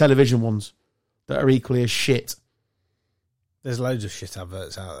about the television ones that are equally as shit?" There's loads of shit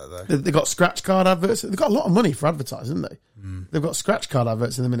adverts out there, though. They've got scratch card adverts. They've got a lot of money for advertising, haven't they? Mm. They've got scratch card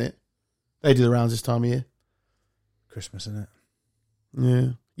adverts in a minute. They do the rounds this time of year. Christmas, isn't it? Yeah.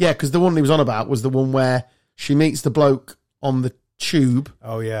 Yeah, because the one he was on about was the one where she meets the bloke on the tube.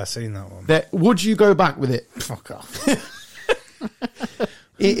 Oh, yeah, I've seen that one. Would you go back with it? Fuck off.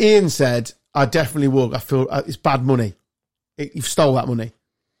 Ian said, "I definitely would. I feel it's bad money. You've stole that money."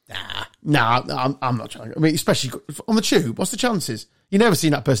 Nah, I'm not trying. I mean, especially on the tube. What's the chances? You never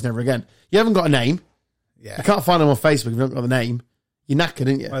seen that person ever again. You haven't got a name. Yeah. You can't find them on Facebook if you haven't got the name. You're knackered,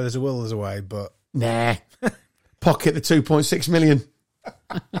 aren't you? Well, there's a will, there's a way, but Nah. Pocket the 2.6 million.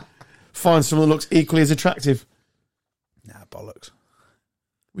 Find someone that looks equally as attractive. nah, bollocks.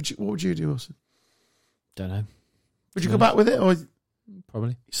 What would you do, Wilson? Don't know. Would you go back with it, or are you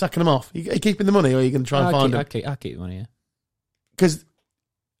Probably. sacking them off? Are you keeping the money, or are you going to try and find them? I'll keep the money, yeah. Because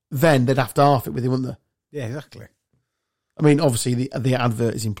then they'd have to half it with you, wouldn't they? Yeah, exactly. I mean, obviously, the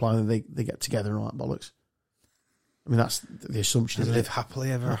advert is implying that they get together and all that bollocks. I mean, that's the assumption. And Isn't live it?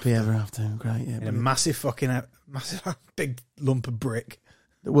 happily ever Happy ever after. Great, yeah. in a massive big lump of brick.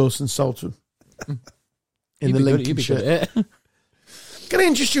 That Wilson sold to him. In You'd the be good- Lincoln you'd be shirt. good at it. Can I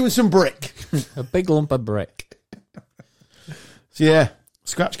interest you in some brick? A big lump of brick. So, yeah,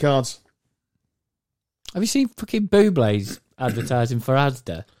 scratch cards. Have you seen fucking Bublé's advertising for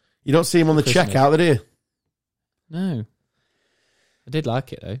Asda? You don't see them on the Christmas. checkout, do you? No. I did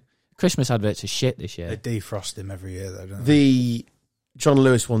like it, though. Christmas adverts are shit this They year. defrost him every year, though, don't they? The John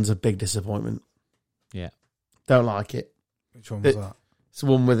Lewis one's a big disappointment. Yeah. Don't like it. Which one was the- that? It's the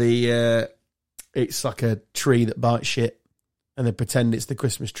one with the, it's like a tree that bites shit, and they pretend it's the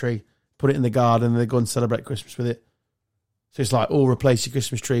Christmas tree, put it in the garden, and they go and celebrate Christmas with it. So it's like, oh, replace your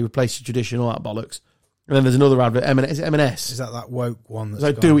Christmas tree, replace your tradition, all that bollocks. And then there's another advert, is it M&S? Is that woke one that's It's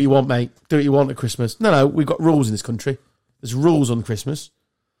like, gone? do what you want, mate. Do what you want at Christmas. No, we've got rules in this country. There's rules on Christmas.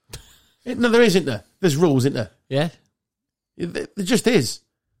 No, there isn't there. There's rules, isn't there? Yeah? There just is.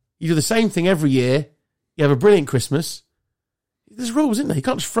 You do the same thing every year. You have a brilliant Christmas. There's rules, isn't there? You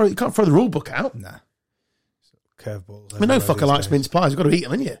can't throw the rule book out. Nah. Curveballs. I mean, no everywhere fucker these likes days. mince pies. You've got to eat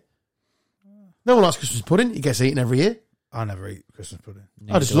them, haven't you? No one likes Christmas pudding. It gets eaten every year. I never eat Christmas pudding.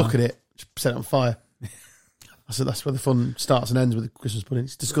 I just look at it, just set it on fire. I said that's where the fun starts and ends with the Christmas pudding.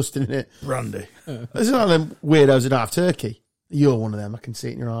 It's disgusting, isn't it? Brandy. Isn't that them weirdos that don't have turkey? You're one of them. I can see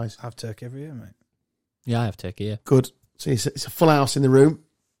it in your eyes. I have turkey every year, mate. Yeah, I have turkey, yeah. Good. So it's a full house in the room.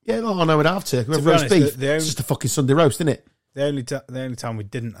 Yeah, I know we'd have turkey. We have be roast honest, beef. the only- It's just a fucking Sunday roast, isn't it? The only time we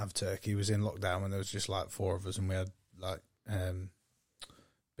didn't have turkey was in lockdown when there was just like 4 of us and we had like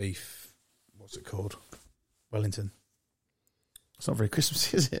beef. What's it called? Wellington. It's not very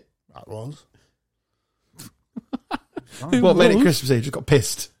Christmassy, is it? That was. What made it Christmassy? Just got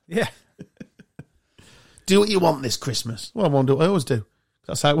pissed. Yeah. Do what you want this Christmas. Well, I want to do what I always do.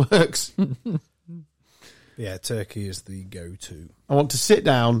 That's how it works. Yeah, turkey is the go-to. I want to sit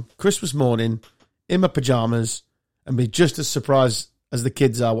down Christmas morning in my pajamas and be just as surprised as the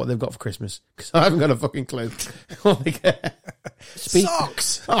kids are what they've got for Christmas, because I haven't got a fucking clue what they get.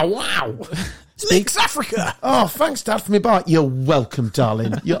 Socks! Oh, wow. Links Africa! Oh, thanks, Dad, for me bike. You're welcome,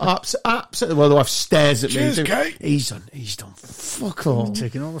 darling. You're absolutely... Well, the wife stares at me. Cheers, Kate. He's done fuck all.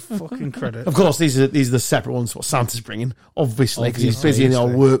 Taking all the fucking credit. Of course, these are the separate ones what Santa's bringing, obviously, because he's busy in the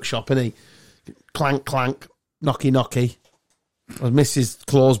old workshop, isn't he? Clank, clank, knocky, knocky. Well, Mrs.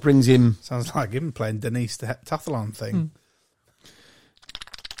 Claus brings him... Sounds like him playing Denise the Heptathlon thing.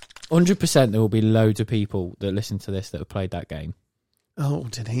 100% there will be loads of people that listen to this that have played that game. Oh,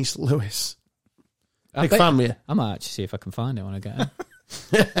 Denise Lewis. I Big bet- fan, yeah. I might actually see if I can find it when I get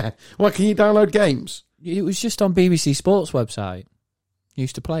it. Well, can you download games? It was just on BBC Sports website.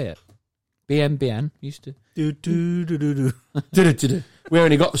 Used to play it. BNBN used to. Do, do, do, do, do. Do-do-do-do. We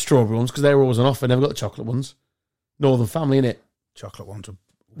only got the strawberry ones because they were always on offer. Never got the chocolate ones. Northern Family, innit? Chocolate ones are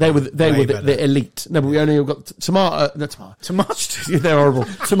They were way the better. elite. No, but we only got tomato. No, tomato. They're horrible.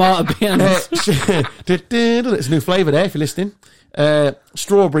 Tomato BN. It's a new flavour there if you're listening.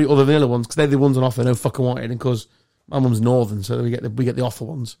 Strawberry or the vanilla ones because they're the ones on offer. No fucking wanted, and because my mum's northern, so we get the offer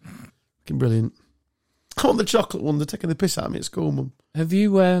ones. Fucking brilliant. I want the chocolate one. They're taking the piss out of me at school, mum. Have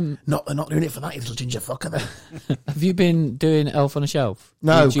you They're not doing it for that, you little ginger fucker. have you been doing Elf on a Shelf?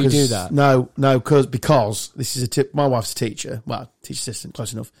 No, Did you do that? No, because this is a tip. My wife's a teacher, well, teacher assistant,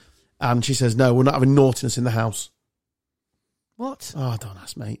 close enough, and she says no, we're not having naughtiness in the house. What? Oh, don't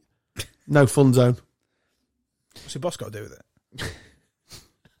ask, mate. No fun zone. What's your boss got to do with it?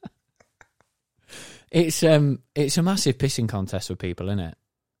 It's a massive pissing contest for people, isn't it?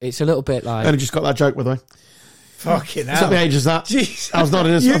 It's a little bit I like only just got that joke, by the way. Fucking It's not the age as that. Jeez. I was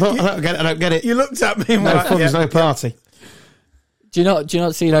nodding. I don't get it. You looked at me and No went, fun, there's yeah. no party. Do you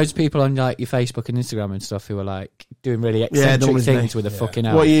not see loads of people on like your Facebook and Instagram and stuff who are like doing really eccentric normally things me. with a Yeah. fucking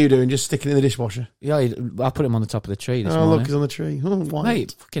elf? What are you doing? Just sticking it in the dishwasher? Yeah, I put him on the top of the tree this Oh, morning. look, he's on the tree. Oh, why?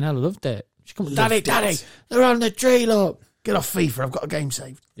 Mate, fucking hell, I loved it. She come, Daddy, they're on the tree, look. Get off FIFA, I've got a game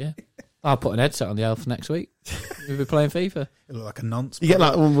saved. Yeah. I'll put an headset on the elf next week. We'll be playing FIFA. You look like a nonce. You get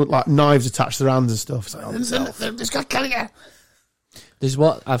like one with like knives attached to their hands and stuff. It's like, this guy killing you. There's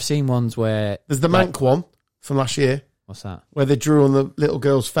what I've seen ones where There's the like- Mank one from last year what's that? where they drew on the little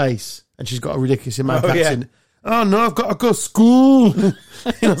girl's face and she's got a ridiculous Mank Oh, yeah. accent. Oh no, I've got to go to school. You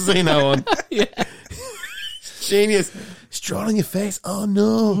not seen that one? Yeah. Genius. It's drawn on your face. Oh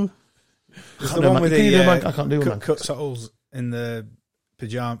no. There's I the can't one do with Mank. Can you do the a Mank? I can't do a Mank. cuts holes in the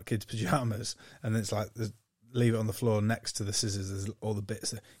kids' pajamas, and it's like leave it on the floor next to the scissors. There's all the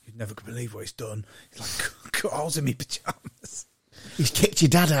bits that you'd never could believe what he's done. He's like cut holes in me pajamas. He's kicked your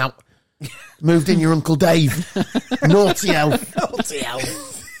dad out. Moved in your Uncle Dave. Naughty elf. Naughty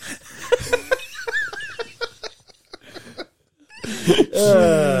elf.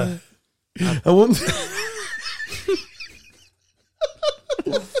 I wonder.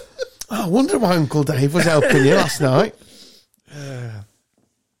 I wonder why Uncle Dave was helping you last night.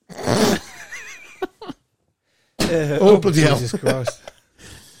 Oh, bloody hell. Jesus Christ!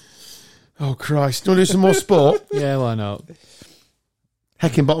 Oh, Christ. Do you want to do some more sport? Yeah, why not?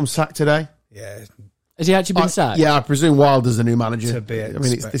 Heckingbottom sacked today. Yeah, Has he actually been sacked? Yeah, I presume Wilder's the new manager. To be I mean,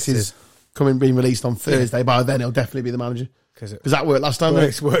 this expected. is being released on Thursday. By then, he'll definitely be the manager. because it Because that worked last time, didn't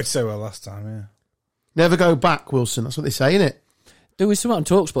it? worked so well last time. Yeah, Never go back, Wilson. That's what they say, innit? There was something on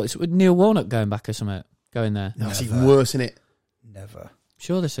TalkSport. It's with Neil Warnock going back or something. Going there. That's Never. even worse, innit? never.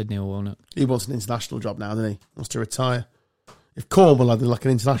 Sure, they said Neil Warnock. He wants an international job now, doesn't he? Wants to retire. If Cornwall had like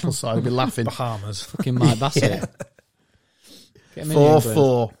an international side, I'd be laughing. Bahamas. Fucking Mike Bassett. Yeah. Get him in England.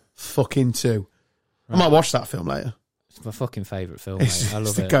 4-4 fucking 2. I might watch that film later. It's my fucking favourite film, It's- mate. I it's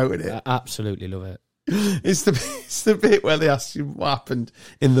love the it. goat, isn't it? I absolutely love it. It's the bit where they ask you what happened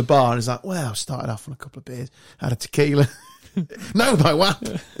in the bar, and it's like, well, I started off on a couple of beers, had a tequila. No, by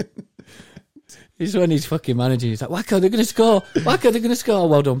what? It's when he's fucking managing. He's like, Wacko, they're going to score. Wacko, they're going to score.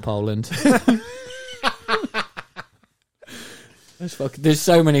 Well done, Poland. There's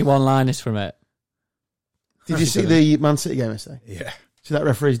so many one-liners from it. Did you see the Man City game yesterday? Yeah. See that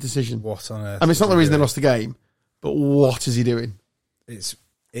referee's decision? What on earth? I mean, it's not was the he reason they doing? lost the game, but what is he doing?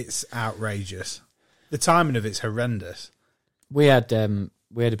 It's outrageous. The timing of it's horrendous. We had a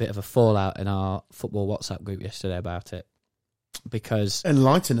bit of a fallout in our football WhatsApp group yesterday about it because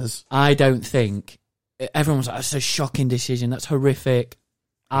Enlighten us. I don't think everyone was like, "That's a shocking decision. That's horrific."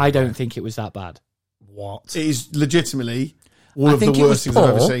 I don't think it was that bad. What? It is legitimately one I of the think it was worst things I've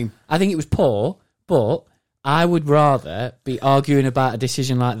ever poor. seen. I think it was poor, but I would rather be arguing about a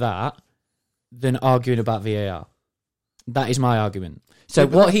decision like that than arguing about VAR. That is my argument. So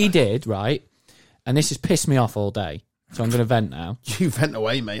what he did, right, and this has pissed me off all day, so I'm going to vent now. You vent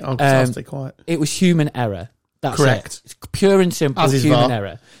away, mate. I'll stay quiet. It was human error. That's Correct. it. It's pure and simple As is human VAR.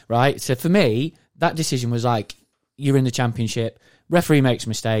 error, right? So for me, that decision was like, you're in the championship, referee makes a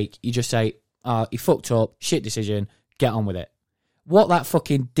mistake, you just say, he fucked up, shit decision, get on with it. What that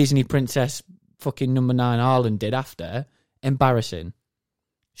fucking Disney princess fucking number 9 Haaland did after, embarrassing.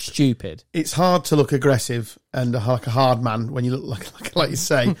 Stupid. It's hard to look aggressive and like a hard man when you look like you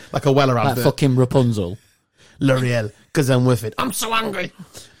say, like a Weller Like advert. fucking Rapunzel. L'Oreal, because I'm with it. I'm so angry.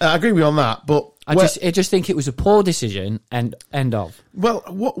 I agree with you on that, but I just think it was a poor decision and end of. where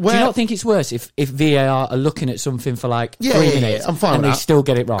Do you not think it's worse if VAR are looking at something for like 3 minutes I'm fine and with they that. still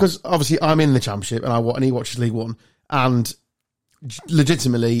get it wrong? Because obviously I'm in the championship and he watches League One, and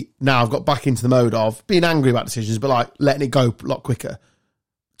legitimately now I've got back into the mode of being angry about decisions, but like letting it go a lot quicker.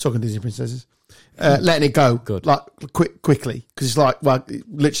 Talking Disney princesses, letting it go Good. like quickly, because it's like, well,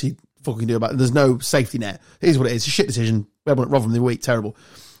 literally fucking do about it. There's no safety net. It is what it is. It's a shit decision. Rather than the week, terrible.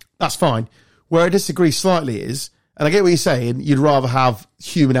 That's fine. Where I disagree slightly is, and I get what you're saying, you'd rather have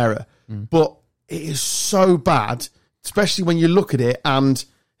human error, but it is so bad, especially when you look at it and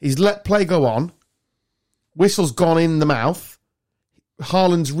he's let play go on, whistle's gone in the mouth,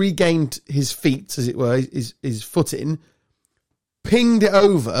 Haaland's regained his feet, as it were, his footing, pinged it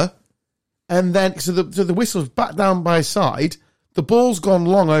over, and then so the whistle's back down by his side, the ball's gone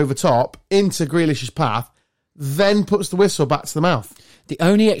long over top into Grealish's path, then puts the whistle back to the mouth. The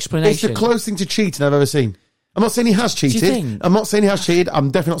only It's explanation... the closest thing to cheating I've ever seen. I'm not saying he has cheated. think? I'm not saying he has cheated.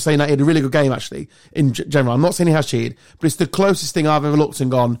 I'm definitely not saying that. He had a really good game, actually, in general. I'm not saying he has cheated, but it's the closest thing I've ever looked and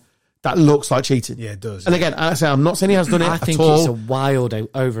gone, that looks like cheating. Yeah, it does. And again, I say I'm not saying he has done it I at think all. it's a wild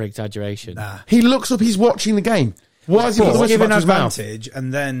over-exaggeration. He looks up, he's watching the game. Why is he put the But whistle give back an to his mouth? advantage,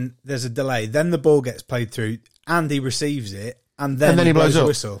 and then there's a delay. Then the ball gets played through, and he receives it, and then he blows the up.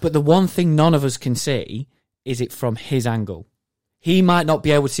 whistle. But the one thing none of us can see is it from his angle. He might not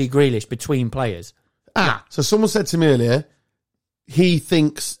be able to see Grealish between players. So someone said to me earlier, he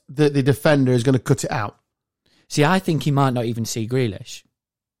thinks that the defender is going to cut it out. See, I think he might not even see Grealish.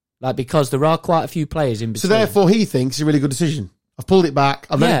 Like, because there are quite a few players in So between. therefore he thinks it's a really good decision. I've pulled it back,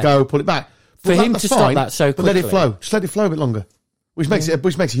 I've let it go, pull it back. For him that's to stop fine, that so but let it quickly. flow. Just let it flow a bit longer. Which makes it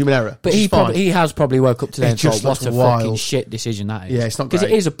a human error. But which is fine. he has probably woke up today It and just thought, what looks a wild. fucking shit decision that is. Yeah, it's not Because it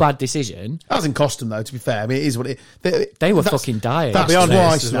great. is a bad decision. That hasn't cost him, though, to be fair. I mean, it is what it They were that's- fucking dying. That's be honest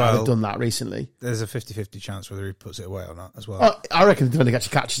twice as now well. they've done that recently. There's a 50-50 chance whether he puts it away or not as well. I reckon the defender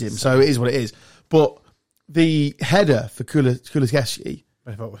actually catches him, so it is what it is. But the header for Kulusevski,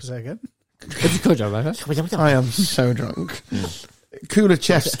 What was that again? If you could, John, right? I am so drunk.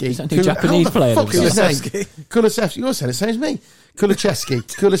 Kulusevski. Is that a new Japanese player Fuck that is we've his name? Kulusevski. You're saying the same as me.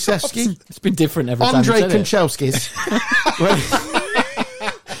 Kulusevski. It's been different every time. Andre you've said it. Konchevskis.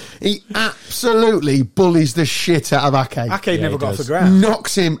 He absolutely bullies the shit out of Ake. Ake never he got off does. the ground.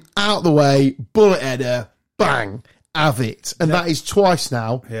 Knocks him out the way, bullet header, bang, have it. And that is twice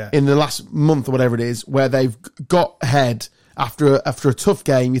now in the last month or whatever it is, where they've got ahead after a tough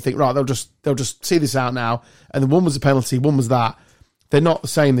game. You think, right, they'll just see this out now. And then one was a penalty, one was that. They're not the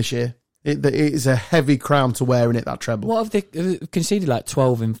same this year. It is a heavy crown to wear in it, that treble. What have they conceded, like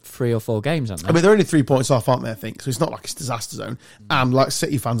 12 in 3 or 4 games, haven't they? I mean, they're only 3 points off, aren't they, I think? So it's not like it's disaster zone. And like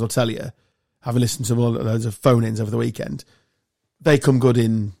City fans will tell you, having listened to loads of phone-ins over the weekend, they come good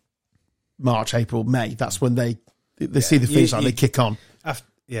in March, April, May. That's when they see the finish line, they kick on. As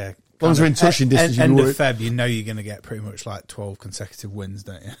long as they're in touching distance, End you're of Feb, you know you're going to get pretty much like 12 consecutive wins,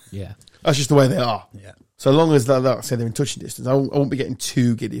 don't you? Yeah. That's just the way they are. Yeah. So long as like I say they're in touching distance, I won't be getting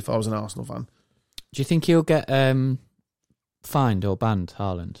too giddy if I was an Arsenal fan. Do you think he'll get fined or banned,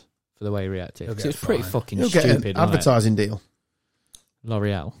 Haaland, for the way he reacted? He'll 'Cause get it's pretty fined. fucking He'll get stupid. an wasn't it? advertising deal.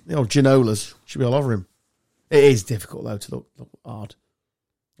 L'Oreal. The old Ginolas should be all over him. It is difficult though to look hard.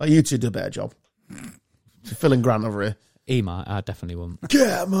 Like you two do a better job. Phil and Grant over here. He might. I definitely wouldn't.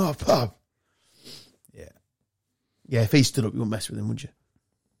 Get him up, pub. Yeah. Yeah, if he stood up, you wouldn't mess with him, would you?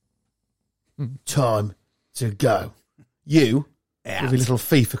 Time to go. You, with your little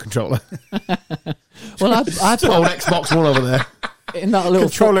FIFA controller. Well, I put Old Xbox One over there. in that little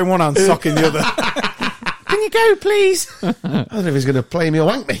Controlling one hand, socking the other. Can you go, please? I don't know if he's going to play me or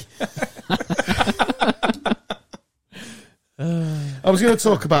wank me. I was going to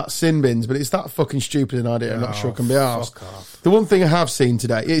talk about sin bins, but it's that fucking stupid an idea. I'm not sure it can be asked. Fuck off. The one thing I have seen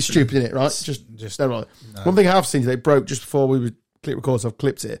today, it's stupid, isn't it, right? Just no, right. No. One thing I have seen today broke just before we would click record, so I've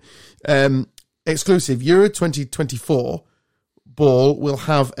clipped it. Exclusive Euro 2024 ball will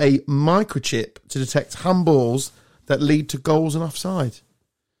have a microchip to detect handballs that lead to goals and offside.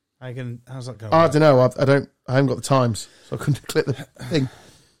 How's that going? I don't know. I haven't got the times, so I couldn't click the thing. Do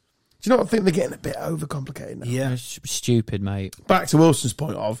you know what I think? They're getting a bit overcomplicated now. Yeah, it's stupid, mate. Back to Wilson's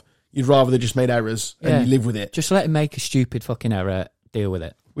point of, you'd rather they just made errors and you live with it. Just let him make a stupid fucking error, deal with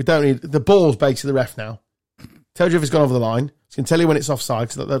it. We don't need... The ball's basically the ref now. Tells you if it's gone over the line. It's going to tell you when it's offside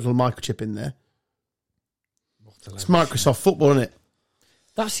because that little microchip in there. It's Microsoft football, isn't it?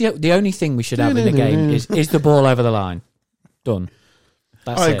 That's the only thing we should have in the game is the ball over the line. Done.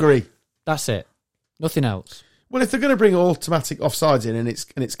 That's I agree. That's it. Nothing else. Well, if they're going to bring automatic offsides in and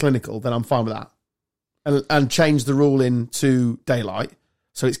it's clinical, then I'm fine with that. And change the rule into daylight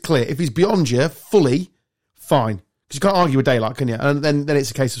so it's clear. If he's beyond you fully, fine. Because you can't argue with daylight, can you? And then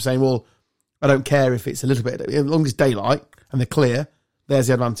it's a case of saying, well, I don't care if it's a little bit. As long as it's daylight and they're clear, there's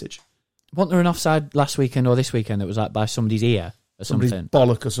the advantage. Wasn't there an offside last weekend or this weekend that was like by somebody's ear or something?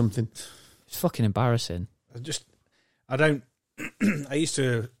 Bollock or something. It's fucking embarrassing. I used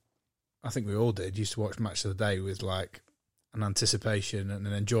to, I think we all did, used to watch Match of the Day with like an anticipation and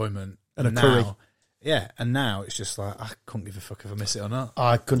an enjoyment. And a curry. Yeah, and now it's just like, I couldn't give a fuck if I miss it or not.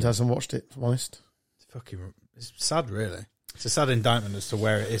 I couldn't have someone watched it, if I'm honest. It's sad, really. It's a sad indictment as to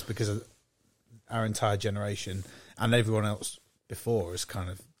where it is because of our entire generation and everyone else before is kind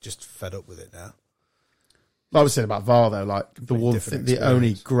of just fed up with it now. Like I was saying about VAR, though, like the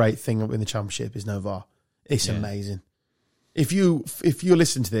only great thing in the Championship is no VAR. It's amazing. If you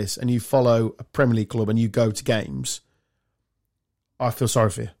listen to this and you follow a Premier League club and you go to games, I feel sorry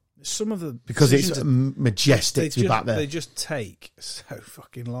for you. Some of the because it's majestic to be back there. They just take so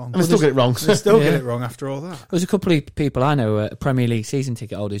fucking long. And they still get it wrong. They still get it wrong after all that. There's a couple of people I know, Premier League season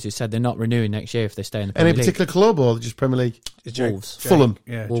ticket holders, who said they're not renewing next year if they stay in the Premier League. Any particular club or just Premier League? Wolves. Fulham.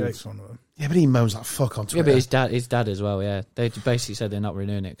 Yeah, Wolves. Jake's one of them. Yeah, but he moans like fuck on Twitter. Yeah, but his dad as well, yeah. They basically said they're not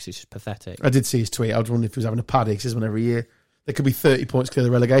renewing it because it's just pathetic. I did see his tweet. I was wondering if he was having a paddy because there's one every year. There could be 30 points clear of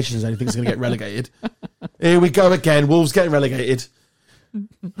the relegation and anything's going to get relegated. Here we go again. Wolves getting relegated.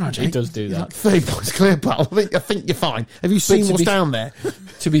 Oh, he does do that. 30 points clear, pal. I think you're fine. Have you seen what's down there?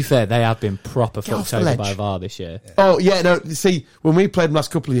 To be fair, they have been proper fucked over by VAR this year. Yeah. Oh, yeah, no, see, when we played them last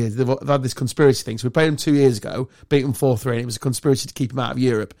couple of years, they've had this conspiracy thing. So we played them 2 years ago, beat them 4-3, and it was a conspiracy to keep them out of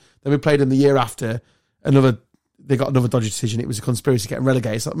Europe. Then we played them the year after, they got another dodgy decision. It was a conspiracy to get them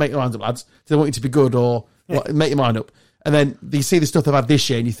relegated. So make your mind up, lads. Do they want you to be good or make your mind up? And then you see the stuff they've had this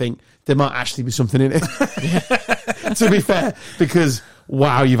year and you think there might actually be something in it. To be fair, because,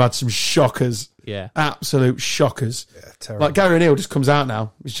 wow, you've had some shockers. Yeah. Absolute shockers. Yeah, terrible. Like Gary O'Neill just comes out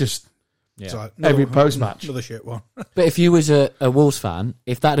now. It's just like every post-match. Another shit one. But if you was a Wolves fan,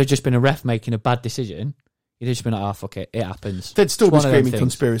 if that had just been a ref making a bad decision, you'd just been like, oh, fuck it, it happens. They'd still be screaming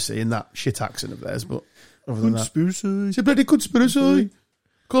conspiracy in that shit accent of theirs, but other than conspiracy. That, it's a bloody conspiracy.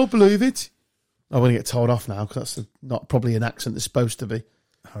 Can't believe it. I want to get told off now because that's not probably an accent that's supposed to be.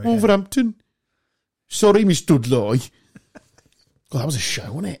 Oh, yeah. Wolverhampton. Sorry, Miss Dudley. God, that was a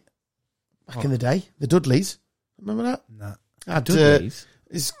show, wasn't it? Back in the day. The Dudleys. Remember that? No. Dudleys?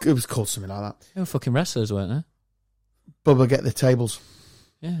 It was called something like that. They were fucking wrestlers, weren't they? Bubba Get the Tables.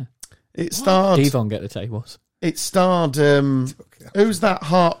 Yeah. It starred... Devon Get the Tables. It starred... who's that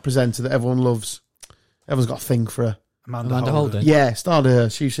Heart presenter that everyone loves? Everyone's got a thing for her. Amanda Holden. Yeah, starred her.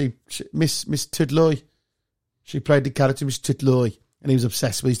 She Miss Tudloy. She played the character Miss Tudloy, and he was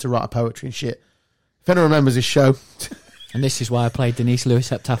obsessed with. He used to write poetry and shit. If anyone remembers this show, and this is why I played Denise Lewis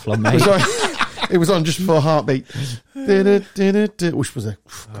Heptathlon, mate. It was on just before Heartbeat, which was a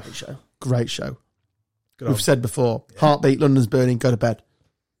great show. Great show. We've said before, Heartbeat, London's burning. Go to bed.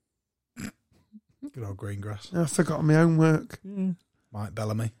 Good old Greengrass. I forgot my own work. Mike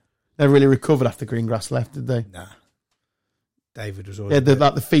Bellamy. They really recovered after Greengrass left, did they? Nah. David was always... Yeah,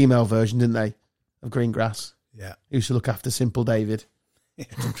 like the female version, didn't they, of Greengrass? Yeah. He used to look after Simple David.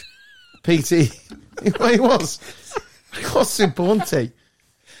 PT. Well, he was. He was simple, wasn't he?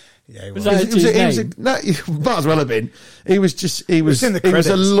 Yeah, he was. No, he might as well have been. He was in the credits. He was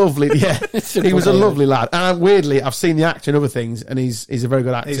a lovely, he was a lovely lad. And weirdly, I've seen the actor in other things, and he's a very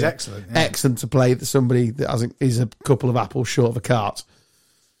good actor. He's excellent. Yeah. Excellent to play somebody that is a couple of apples short of a cart.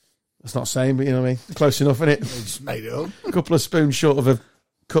 That's not saying, but you know what I mean? Close enough, innit? He just made it up. A couple of spoons short of a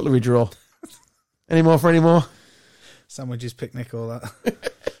cutlery drawer. Any more for any more? Sandwiches, picnic, all that.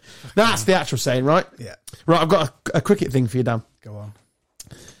 That's the actual saying, right? Yeah. Right, I've got a cricket thing for you, Dan. Go on.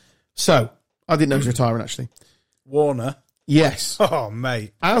 So, I didn't know he was retiring, actually. Warner? Yes. Oh,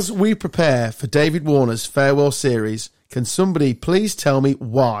 mate. As we prepare for David Warner's farewell series, Can somebody please tell me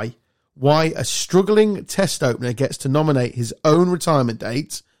why a struggling test opener gets to nominate his own retirement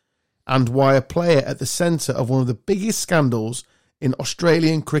date, and why a player at the centre of one of the biggest scandals in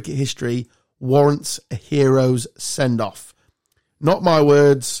Australian cricket history warrants a hero's send-off? Not my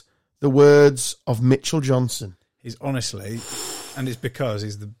words, the words of Mitchell Johnson. He's honestly, and it's because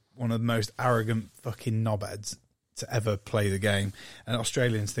he's one of the most arrogant fucking knobheads to ever play the game, and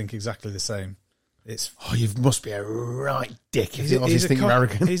Australians think exactly the same. You must be a right dick if the Aussies think you're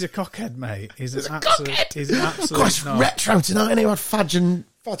arrogant. He's a cockhead, mate. He's an absolute Gosh, knob. retro tonight. Anyone fudge and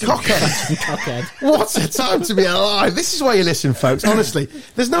cockhead. Cockhead. What a time to be alive. This is why you listen, folks. Honestly,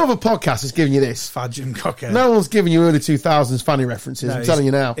 there's no other podcast that's giving you this. Fudge and cockhead. No one's giving you early 2000s funny references. No, I'm telling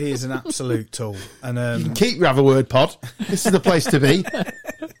you now. He is an absolute tool. And You can keep your other word pod. This is the place to be.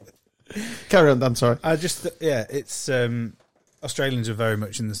 Carry on, Dan. Sorry. It's Australians are very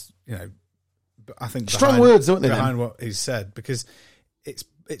much in this, I think Strong words, don't they? Behind what he's said, because it's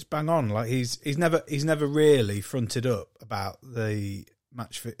bang on. Like he's never really fronted up about the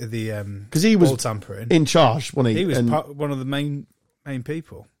match, because he was ball tampering in charge, wasn't he? He was one of the main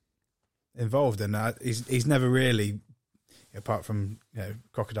people involved in that. He's never really, apart from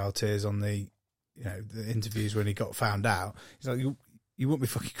crocodile tears on the the interviews when he got found out. He's like, you wouldn't be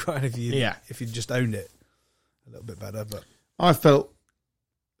fucking crying if you just owned it a little bit better. But I felt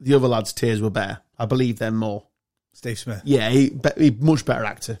the other lads' tears were better. I believe them more. Steve Smith. Yeah, he much better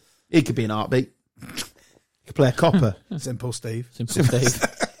actor. He could be an heartbeat. He could play a copper. Simple Steve. Simple Steve.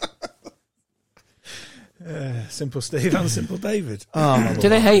 Simple Steve and Simple David. Oh, Do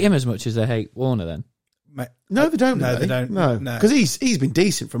they hate him as much as they hate Warner then? no, they don't. No, do they don't. No, No. because he's been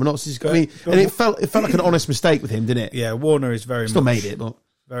decent from an Aussies. And it felt like an honest mistake with him, didn't it? Yeah, Warner is Still made it, but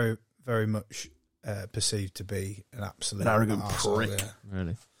very, very much perceived to be an absolute arrogant arsehole, prick. yeah.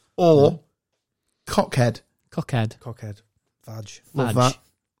 Really? or cockhead. Cockhead. Cockhead. Vag. Love Badge. that.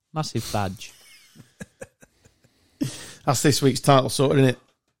 Massive badge. That's this week's title sorted, isn't it?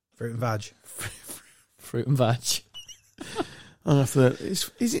 Fruit and vag. Fruit and veg.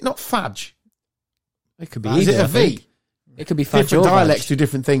 Is it not fudge? It could be Is either. it a I think. V? It could be fudge Different or dialects veg. do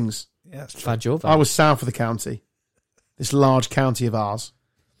different things. Yeah, that's true. Fudge or veg. I was south of the county, this large county of ours,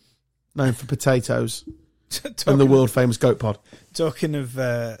 known for potatoes and the world famous goat pod. Talking of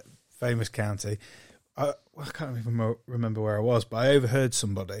famous county, I can't even remember where I was, but I overheard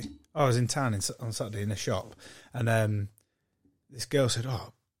somebody. I was in town on Saturday in a shop, and this girl said,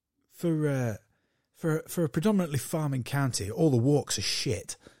 "Oh, for a predominantly farming county, all the walks are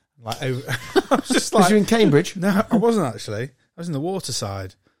shit." Like, I was just Was like, you in Cambridge? no, I wasn't actually. I was in the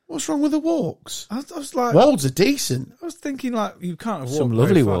waterside. What's wrong with the walks? I was like, Wolds are decent. I was thinking like you can't have walked Some very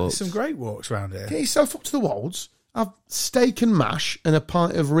lovely far. walks. There's some great walks around here. Get yourself up to the Wolds. Have steak and mash and a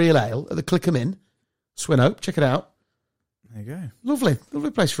pint of real ale at the Clickham Inn, Swinope. Check it out. There you go.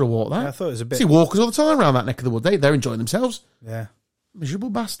 Lovely place for a walk. That Yeah, I thought it was a bit. see walkers all the time around that neck of the wood. They're enjoying themselves. Yeah, Miserable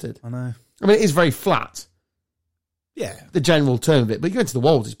bastard. I know. I mean, it is very flat, Yeah, the general term of it, but you go into the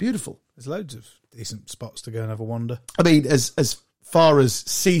Wolds, it's beautiful. there's loads of decent spots to go and have a wander. I mean, as far as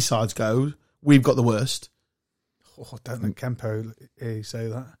seasides go, we've got the worst. Oh, don't let Kempo hear you say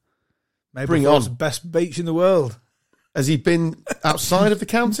that. Maybe Bring it it's on. the best beach in the world. Has he been outside of the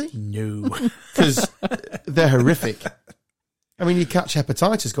county? No. Because they're horrific. I mean, you catch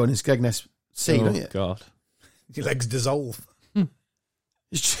hepatitis going in Skegness Sea, Oh, don't you? God. Your legs dissolve.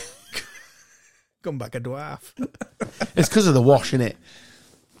 It's Come back a dwarf. because of the wash, innit?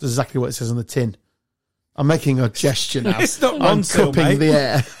 That's exactly what it says on the tin. I'm making a gesture now. It's not I'm Monsil, cupping mate. the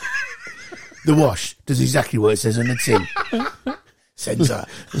air. The wash does exactly what it says on the tin. Censor.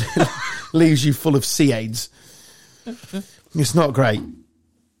 Leaves you full of sea AIDS. It's not great.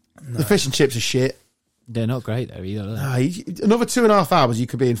 No. The fish and chips are shit. They're not great though either, are they? Another 2.5 hours you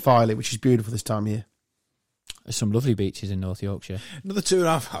could be in Filey, which is beautiful this time of year. There's some lovely beaches in North Yorkshire. Another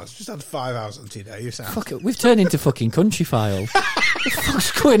 2.5 hours. Just had 5 hours on today. You sound. Fuck it, we've turned into fucking country file. What the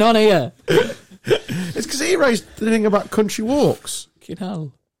fuck's going on here? It's because he raised the thing about country walks. Fucking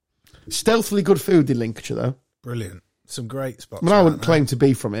hell. Stealthily good food in Lincolnshire, though. Brilliant. Some great spots. I mean, I wouldn't around claim to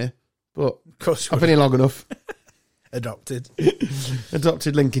be from here, but there. Of course, you I've been here long enough. adopted.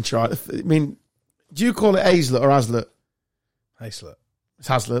 Adopted Lincolnshire. I mean, do you call it Hazlet or Hazlet? Hazlet. It's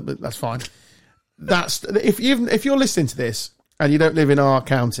Hazlet, but that's fine. That's if you're listening to this and you don't live in our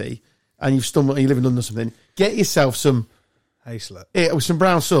county and you've stumbled and you live in London or something, get yourself some Hazlet. with some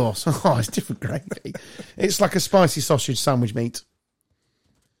brown sauce. Oh, it's different gravy. It's like a spicy sausage sandwich meat.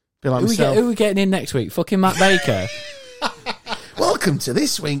 Be like myself. Who are we getting in next week? Fucking Matt Baker. Welcome to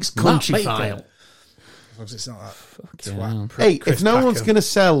this week's Matt Country Baker. File. As long as it's not that Fucking twat. hell. Hey, Chris if no one's Packham. going to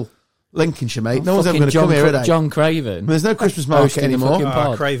sell Lincolnshire, mate. No one's ever Fucking going to come here, are they? John Craven. There's no Christmas market Hosting the anymore. fucking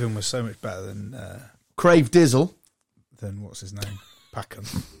pod. Craven was so much better than Crave Dizzle. what's his name? Packham.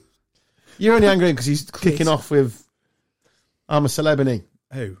 You're only angry because he's kicking off with I'm a Celebrity.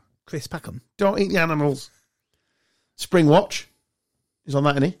 Who? Chris Packham. Don't eat the animals. Spring Watch. He's on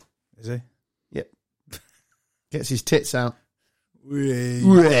that, isn't he? Is he? Yep. Gets his tits out.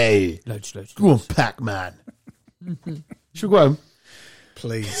 Wee. Loads. Go on, Pac-Man. Should we go home?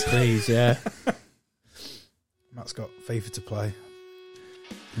 Please. Yeah. Matt's got FIFA to play.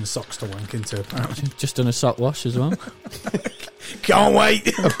 And socks to wank into, apparently. Just done a sock wash as well. Can't wait.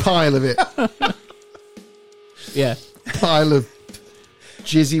 A pile of it. Yeah. Pile of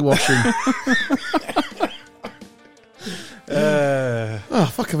jizzy washing. Oh,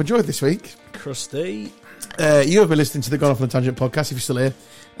 fuck, I've enjoyed this week. Crusty. You have been listening to the Gone Off on a Tangent podcast, if you're still here.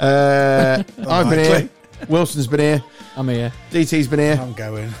 I've been here. Wilson's been here. I'm here. DT's been here. I'm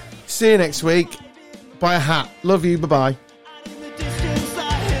going. See you next week. Buy a hat. Love you. Bye-bye.